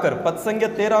कर आकर, पद संख्या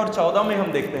 13 और 14 में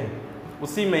हम देखते हैं,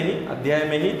 उसी में ही अध्याय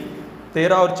में ही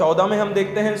 13 और 14 में हम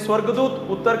देखते हैं, स्वर्गदूत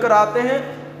उतर कर आते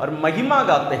हैं और महिमा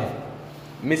गाते हैं।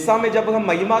 मिसा में जब हम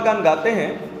महिमा गान गाते हैं,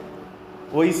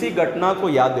 वो इसी घटना को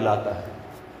याद दिलाता है,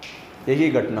 यही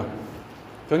घटना,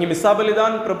 क्योंकि मिसा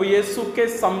बलिदान प्रभु यीशु के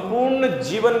संपूर्ण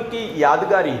जीवन की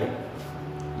यादगारी है।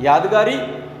 यादगारी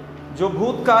जो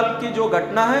भूतकाल की जो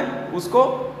घटना है उसको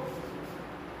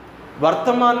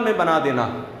वर्तमान में बना देना।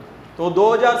 तो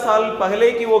 2000 साल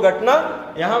पहले की वो घटना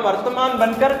यहाँ वर्तमान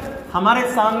बनकर हमारे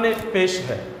सामने पेश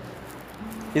है।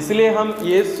 इसलिए हम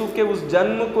यीशु के उस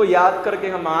जन्म को याद करके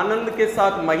हम आनंद के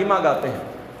साथ महिमा गाते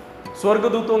हैं।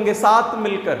 स्वर्गदूतों के साथ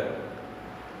मिलकर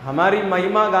हमारी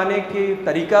महिमा गाने की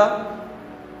तरीका,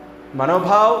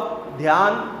 मनोभाव,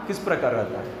 ध्यान किस प्रकार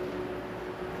रहता है,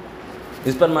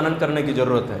 इस पर मनन करने की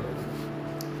जरूरत है।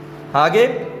 आगे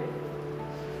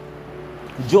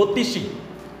ज्योतिषी,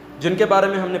 जिनके बारे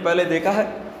में हमने पहले देखा है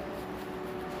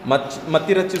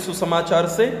मत्ती रचित सुसमाचार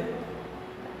से,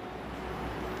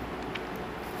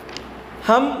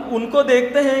 हम उनको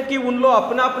देखते हैं कि उन लोग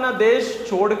अपना अपना देश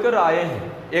छोड़कर आए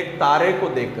हैं एक तारे को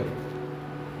देखकर।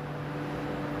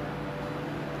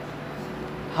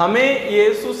 हमें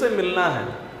यीशु से मिलना है,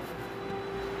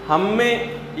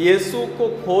 हमें यीशु को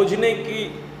खोजने की,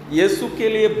 यीशु के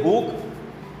लिए भूख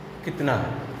कितना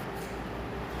है,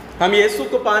 हम यीशु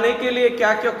को पाने के लिए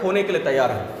क्या क्या खोने के लिए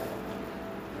तैयार हैं।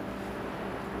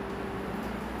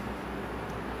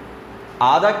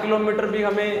 आधा किलोमीटर भी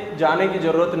हमें जाने की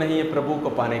जरूरत नहीं है प्रभु को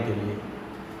पाने के लिए।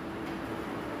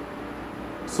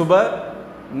 सुबह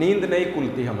नींद नहीं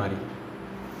खुलती हमारी,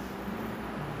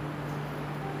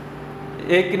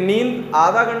 एक नींद,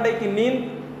 आधा घंटे की नींद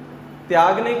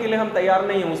त्यागने के लिए हम तैयार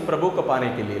नहीं हैं उस प्रभु को पाने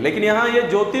के लिए। लेकिन यहाँ ये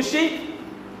ज्योतिषी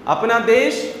अपना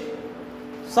देश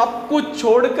सब कुछ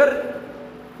छोड़कर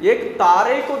एक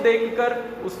तारे को देखकर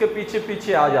उसके पीछे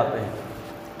पीछे आ जाते हैं।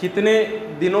 कितने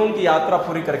दिनों की यात्रा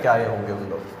पूरी करके आए होंगे उन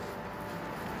लोग,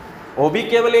 वो भी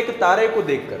केवल एक तारे को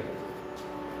देखकर।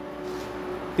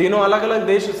 तीनों अलग अलग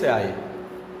देश से आए।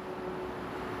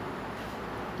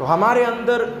 तो हमारे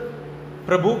अंदर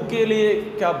प्रभु के लिए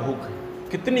क्या भूख है,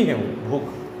 कितनी है वो भूख,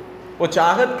 वो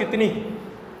चाहत कितनी,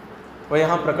 वो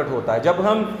यहाँ प्रकट होता है। जब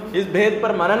हम इस भेद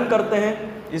पर मनन करते हैं,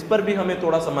 इस पर भी हमें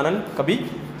थोड़ा सा मनन कभी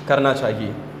करना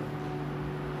चाहिए।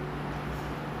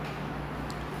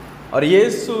 और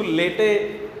यीशु लेटे,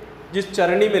 जिस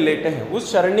चरनी में लेटे हैं,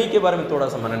 उस चरनी के बारे में थोड़ा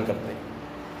सा मनन करते हैं।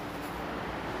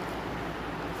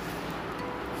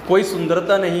 कोई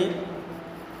सुंदरता नहीं,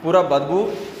 पूरा बदबू,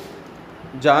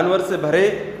 जानवर से भरे,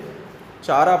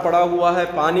 चारा पड़ा हुआ है,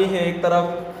 पानी है एक तरफ,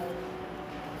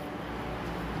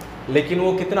 लेकिन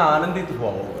वो कितना आनंदित हुआ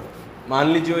होगा। मान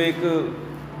लीजिए एक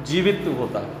जीवित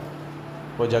होता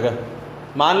वो जगह,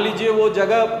 मान लीजिए वो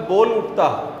जगह बोल उठता,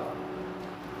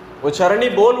 वो चरनी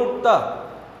बोल उठता,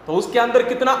 तो उसके अंदर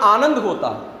कितना आनंद होता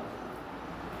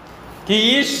कि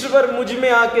ईश्वर मुझ में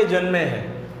आके जन्मे हैं,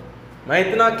 मैं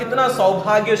इतना कितना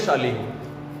सौभाग्यशाली हूं।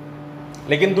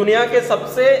 लेकिन दुनिया के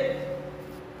सबसे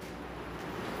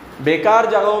बेकार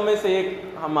जगहों में से एक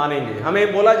हम मानेंगे,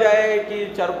 हमें बोला जाए कि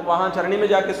वहां चरनी में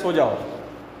जाके सो जाओ,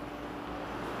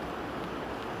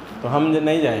 तो हम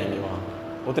नहीं जाएंगे वहां,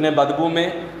 उतने बदबू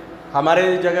में।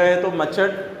 हमारे जगह है तो मच्छर,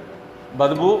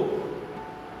 बदबू,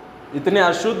 इतने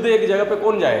अशुद्ध एक जगह पे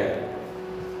कौन जाएगा।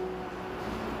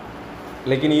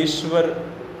 लेकिन ईश्वर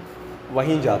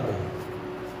वहीं जाते हैं।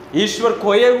 ईश्वर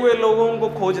खोए हुए लोगों को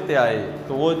खोजते आए,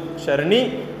 तो वो चरनी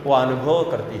वो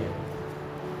अनुभव करती है।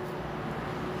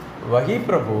 वही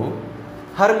प्रभु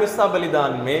हर मिस्सा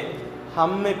बलिदान में हम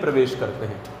में प्रवेश करते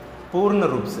हैं पूर्ण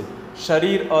रूप से,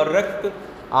 शरीर और रक्त,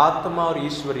 आत्मा और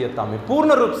ईश्वरीयता में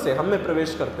पूर्ण रूप से हम में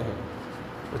प्रवेश करते हैं।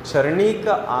 तो चरनी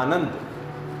का आनंद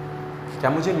क्या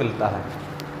मुझे मिलता है?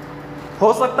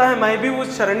 हो सकता है मैं भी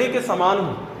उस चरनी के समान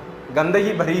हूं,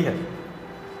 गंदगी भरी है,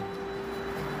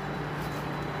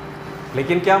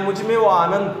 लेकिन क्या मुझ में वो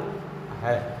आनंद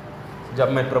है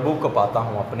जब मैं प्रभु को पाता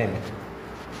हूं अपने में?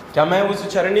 क्या मैं उस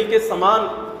चरनी के समान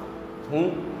हूं?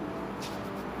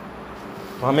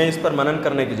 तो हमें इस पर मनन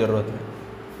करने की जरूरत है।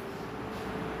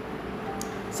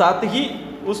 साथ ही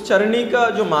उस चरनी का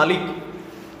जो मालिक,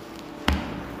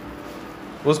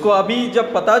 उसको अभी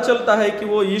जब पता चलता है कि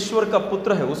वो ईश्वर का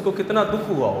पुत्र है, उसको कितना दुख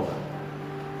हुआ होगा।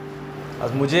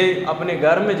 अब मुझे अपने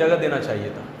घर में जगह देना चाहिए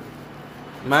था,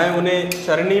 मैं उन्हें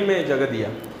चरनी में जगह दिया।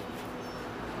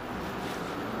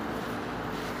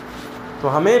 तो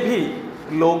हमें भी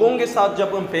लोगों के साथ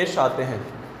जब हम पेश आते हैं,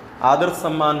 आदर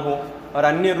सम्मान हो और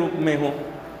अन्य रूप में हो,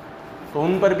 तो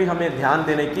उन पर भी हमें ध्यान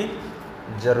देने की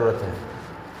जरूरत है।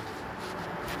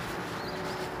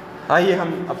 आइए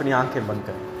हम अपनी आंखें बंद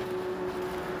करें,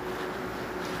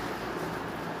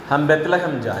 हम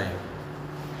बेतलहम जाएं।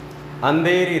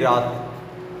 अंधेरी रात,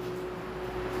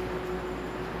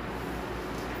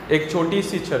 एक छोटी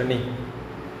सी चरनी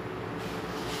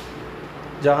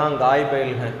जहां गाय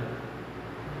बैल हैं,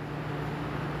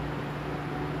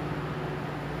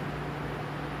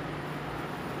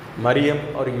 मरियम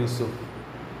और यूसुफ,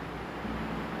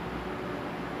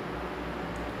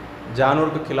 जानवर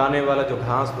को खिलाने वाला जो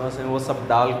घास वास है वो सब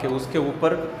डाल के उसके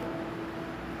ऊपर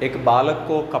एक बालक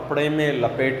को कपड़े में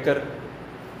लपेटकर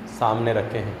सामने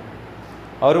रखे हैं,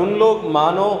 और उन लोग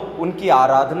मानो उनकी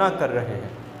आराधना कर रहे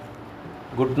हैं,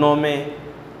 घुटनों में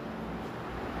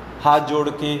हाथ जोड़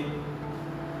के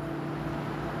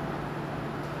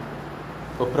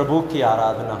तो प्रभु की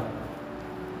आराधना,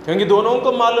 क्योंकि दोनों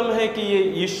को मालूम है कि ये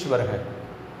ईश्वर है,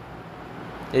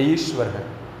 ये ईश्वर है,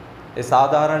 ये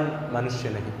साधारण मनुष्य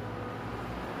नहीं।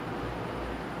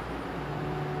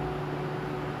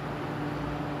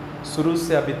 शुरू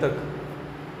से अभी तक,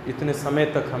 इतने समय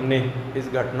तक हमने इस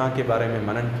घटना के बारे में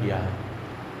मनन किया है।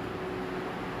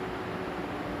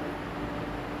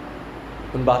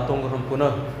 उन बातों को हम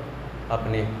पुनः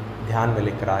अपने ध्यान में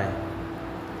लेकर आए।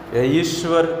 यह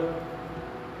ईश्वर,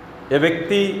 यह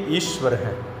व्यक्ति ईश्वर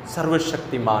है,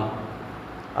 सर्वशक्तिमान।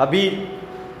 अभी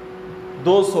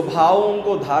दो स्वभावों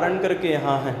को धारण करके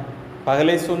यहाँ है।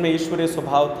 पहले से उनमें ईश्वरीय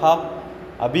स्वभाव था,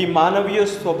 अभी मानवीय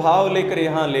स्वभाव लेकर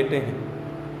यहाँ लेटे हैं,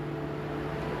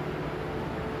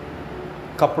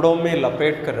 कपड़ों में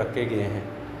लपेट कर रखे गए हैं।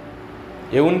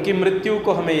 ये उनकी मृत्यु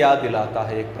को हमें याद दिलाता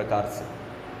है एक प्रकार से।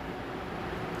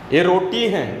 ये रोटी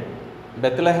हैं,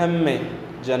 बेतलहम में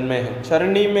जन्मे हैं,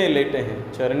 चरनी में लेटे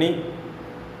हैं, चरनी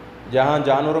जहाँ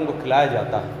जानवरों को खिलाया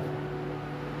जाता है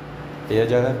यह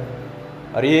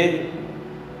जगह। और ये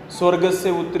स्वर्ग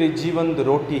से उतरी जीवंत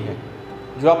रोटी है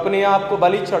जो अपने आप को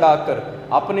बलि चढ़ाकर,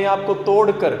 अपने आप को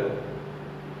तोड़कर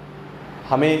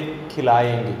हमें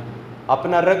खिलाएंगे,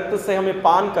 अपना रक्त से हमें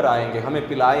पान कराएंगे, हमें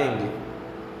पिलाएंगे।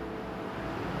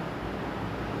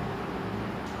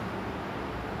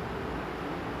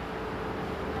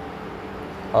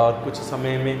 और कुछ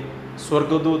समय में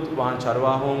स्वर्गदूत वहाँ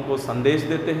चरवाहों को संदेश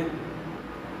देते हैं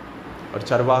और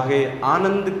चरवाहे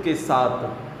आनंद के साथ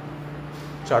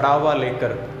चढ़ावा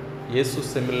लेकर यीशु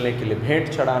से मिलने के लिए, भेंट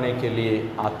चढ़ाने के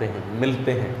लिए आते हैं,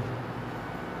 मिलते हैं।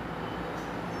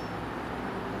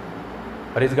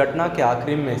 और इस घटना के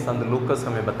आखिरी में संत लूकस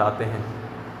हमें बताते हैं,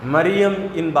 मरियम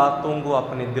इन बातों को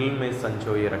अपने दिल में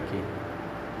संजोए रखी।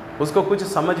 उसको कुछ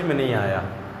समझ में नहीं आया,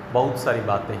 बहुत सारी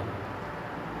बातें,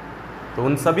 तो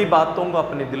उन सभी बातों को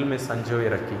अपने दिल में संजोए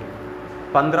रखी।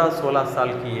 15-16 साल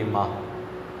की ये माँ,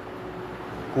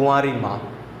 कुंवारी माँ,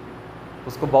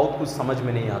 उसको बहुत कुछ समझ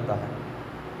में नहीं आता है।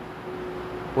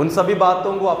 उन सभी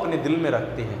बातों को अपने दिल में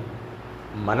रखती हैं,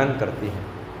 मनन करती हैं।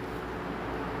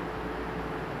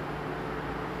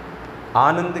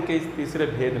 आनंद के इस तीसरे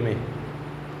भेद में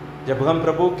जब हम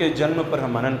प्रभु के जन्म पर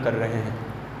हम मनन कर रहे हैं,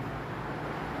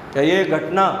 क्या ये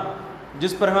घटना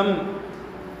जिस पर हम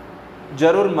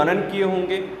जरूर मनन किए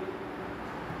होंगे,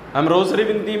 हम रोज़री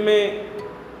विनती में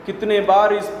कितने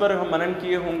बार इस पर हम मनन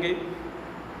किए होंगे,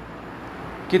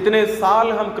 कितने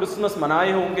साल हम क्रिसमस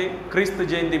मनाए होंगे, क्रिस्त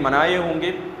जयंती मनाए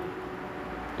होंगे,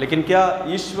 लेकिन क्या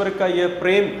ईश्वर का यह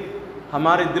प्रेम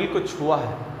हमारे दिल को छुआ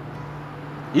है?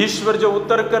 ईश्वर जो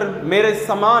उतर कर मेरे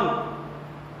समान,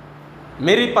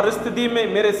 मेरी परिस्थिति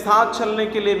में मेरे साथ चलने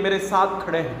के लिए मेरे साथ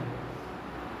खड़े हैं,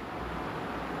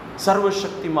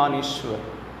 सर्वशक्तिमान ईश्वर,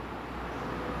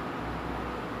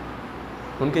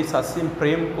 उनके इस असीम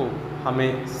प्रेम को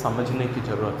हमें समझने की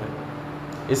जरूरत है।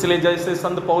 इसलिए जैसे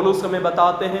संत पौलुस हमें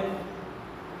बताते हैं,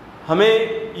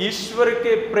 हमें ईश्वर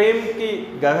के प्रेम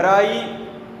की गहराई,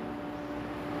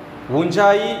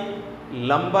 ऊंचाई,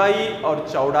 लंबाई और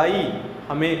चौड़ाई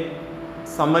हमें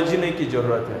समझने की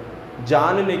जरूरत है,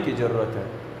 जानने की जरूरत है।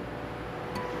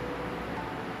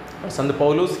 और संत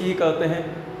पौलुस ही कहते हैं,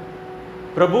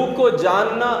 प्रभु को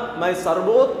जानना मैं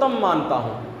सर्वोत्तम मानता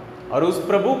हूं और उस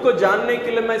प्रभु को जानने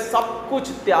के लिए मैं सब कुछ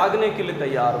त्यागने के लिए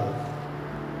तैयार हूं।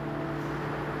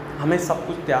 हमें सब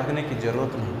कुछ त्यागने की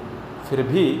जरूरत नहीं, फिर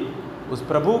भी उस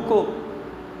प्रभु को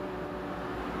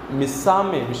मिस्सा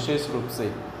में विशेष रूप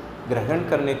से ग्रहण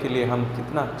करने के लिए हम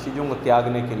कितना चीज़ों को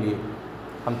त्यागने के लिए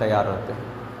हम तैयार रहते हैं।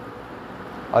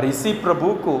 और इसी प्रभु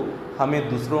को हमें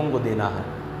दूसरों को देना है।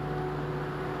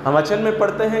 हम वचन में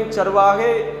पढ़ते हैं,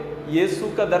 चरवाहे यीशु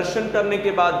का दर्शन करने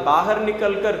के बाद बाहर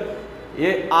निकलकर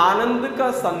ये आनंद का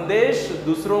संदेश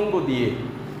दूसरों को दिए।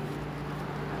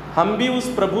 हम भी उस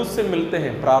प्रभु से मिलते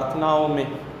हैं प्रार्थनाओं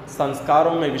में,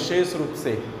 संस्कारों में विशेष रूप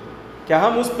से। क्या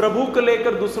हम उस प्रभु को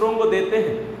लेकर दूसरों को देते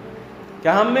हैं?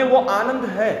 क्या हम में वो आनंद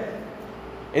है?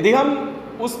 यदि हम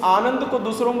उस आनंद को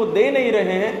दूसरों को दे नहीं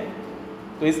रहे हैं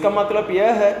तो इसका मतलब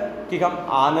यह है कि हम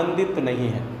आनंदित नहीं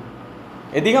हैं।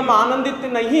 यदि हम आनंदित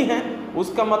नहीं हैं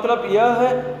उसका मतलब यह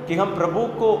है कि हम प्रभु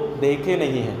को देखे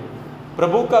नहीं हैं,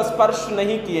 प्रभु का स्पर्श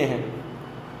नहीं किए हैं,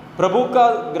 प्रभु का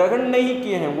ग्रहण नहीं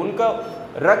किए हैं, उनका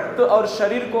रक्त और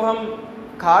शरीर को हम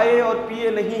खाए और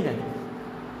पिए नहीं हैं।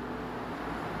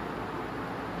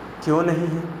 क्यों नहीं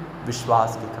है?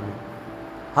 विश्वास की कमी।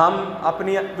 हम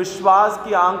अपनी विश्वास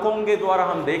की आंखों के द्वारा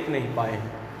हम देख नहीं पाए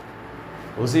हैं।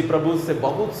 उसी प्रभु से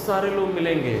बहुत सारे लोग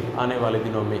मिलेंगे आने वाले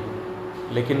दिनों में,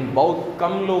 लेकिन बहुत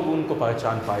कम लोग उनको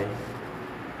पहचान पाए।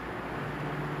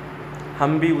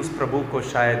 हम भी उस प्रभु को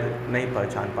शायद नहीं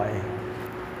पहचान पाए हैं।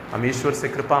 हम ईश्वर से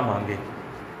कृपा मांगे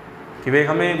कि वे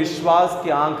हमें विश्वास की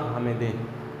आंख हमें दें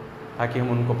ताकि हम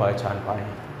उनको पहचान पाएं।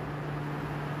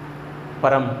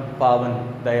 परम पावन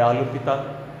दयालु पिता,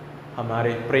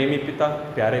 हमारे प्रेमी पिता,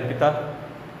 प्यारे पिता,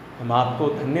 हम आपको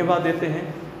धन्यवाद देते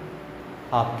हैं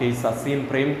आपके इस असीम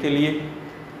प्रेम के लिए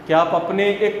कि आप अपने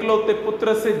एकलौते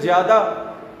पुत्र से ज़्यादा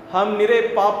हम निरे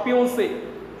पापियों से,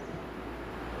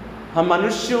 हम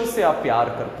मनुष्यों से आप प्यार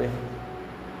करते हैं।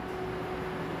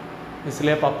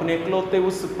 इसलिए आप अपने एकलौते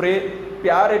उस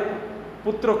प्यारे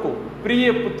पुत्र को,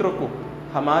 प्रिय पुत्र को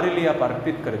हमारे लिए आप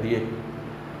अर्पित कर दिए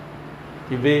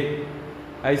कि वे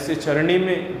ऐसे चरणी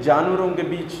में जानवरों के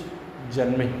बीच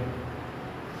जन्मे।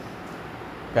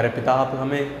 प्यारे पिता, आप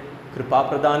हमें कृपा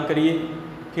प्रदान करिए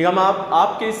कि हम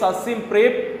आपके इस असीम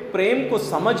प्रेम को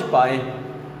समझ पाए,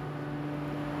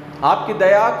 आपकी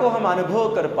दया को हम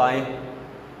अनुभव कर पाए,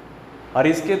 और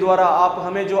इसके द्वारा आप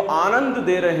हमें जो आनंद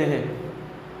दे रहे हैं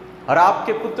और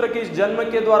आपके पुत्र के इस जन्म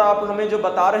के द्वारा आप हमें जो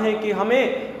बता रहे हैं कि हमें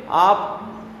आप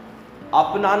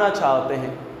अपनाना चाहते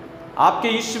हैं, आपके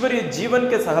ईश्वरीय जीवन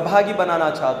के सहभागी बनाना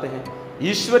चाहते हैं,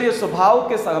 ईश्वरीय स्वभाव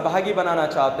के सहभागी बनाना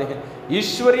चाहते हैं,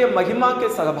 ईश्वरीय महिमा के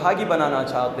सहभागी बनाना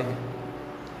चाहते हैं।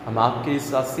 हम आपके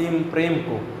इस असीम प्रेम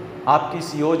को, आपकी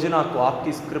इस योजना को, आपकी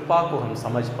इस कृपा को हम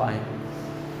समझ पाएँ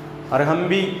और हम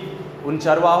भी उन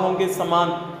चरवाहों के समान,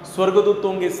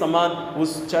 स्वर्गदूतों के समान,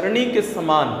 उस चरणी के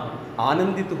समान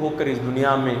आनंदित होकर इस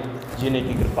दुनिया में जीने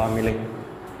की कृपा मिले,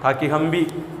 ताकि हम भी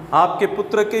आपके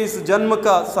पुत्र के इस जन्म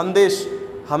का संदेश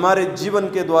हमारे जीवन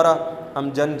के द्वारा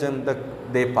हम जन जन तक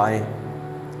दे पाएँ।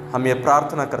 हम ये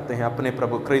प्रार्थना करते हैं अपने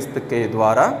प्रभु क्रिस्त के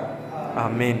द्वारा,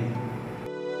 आमीन।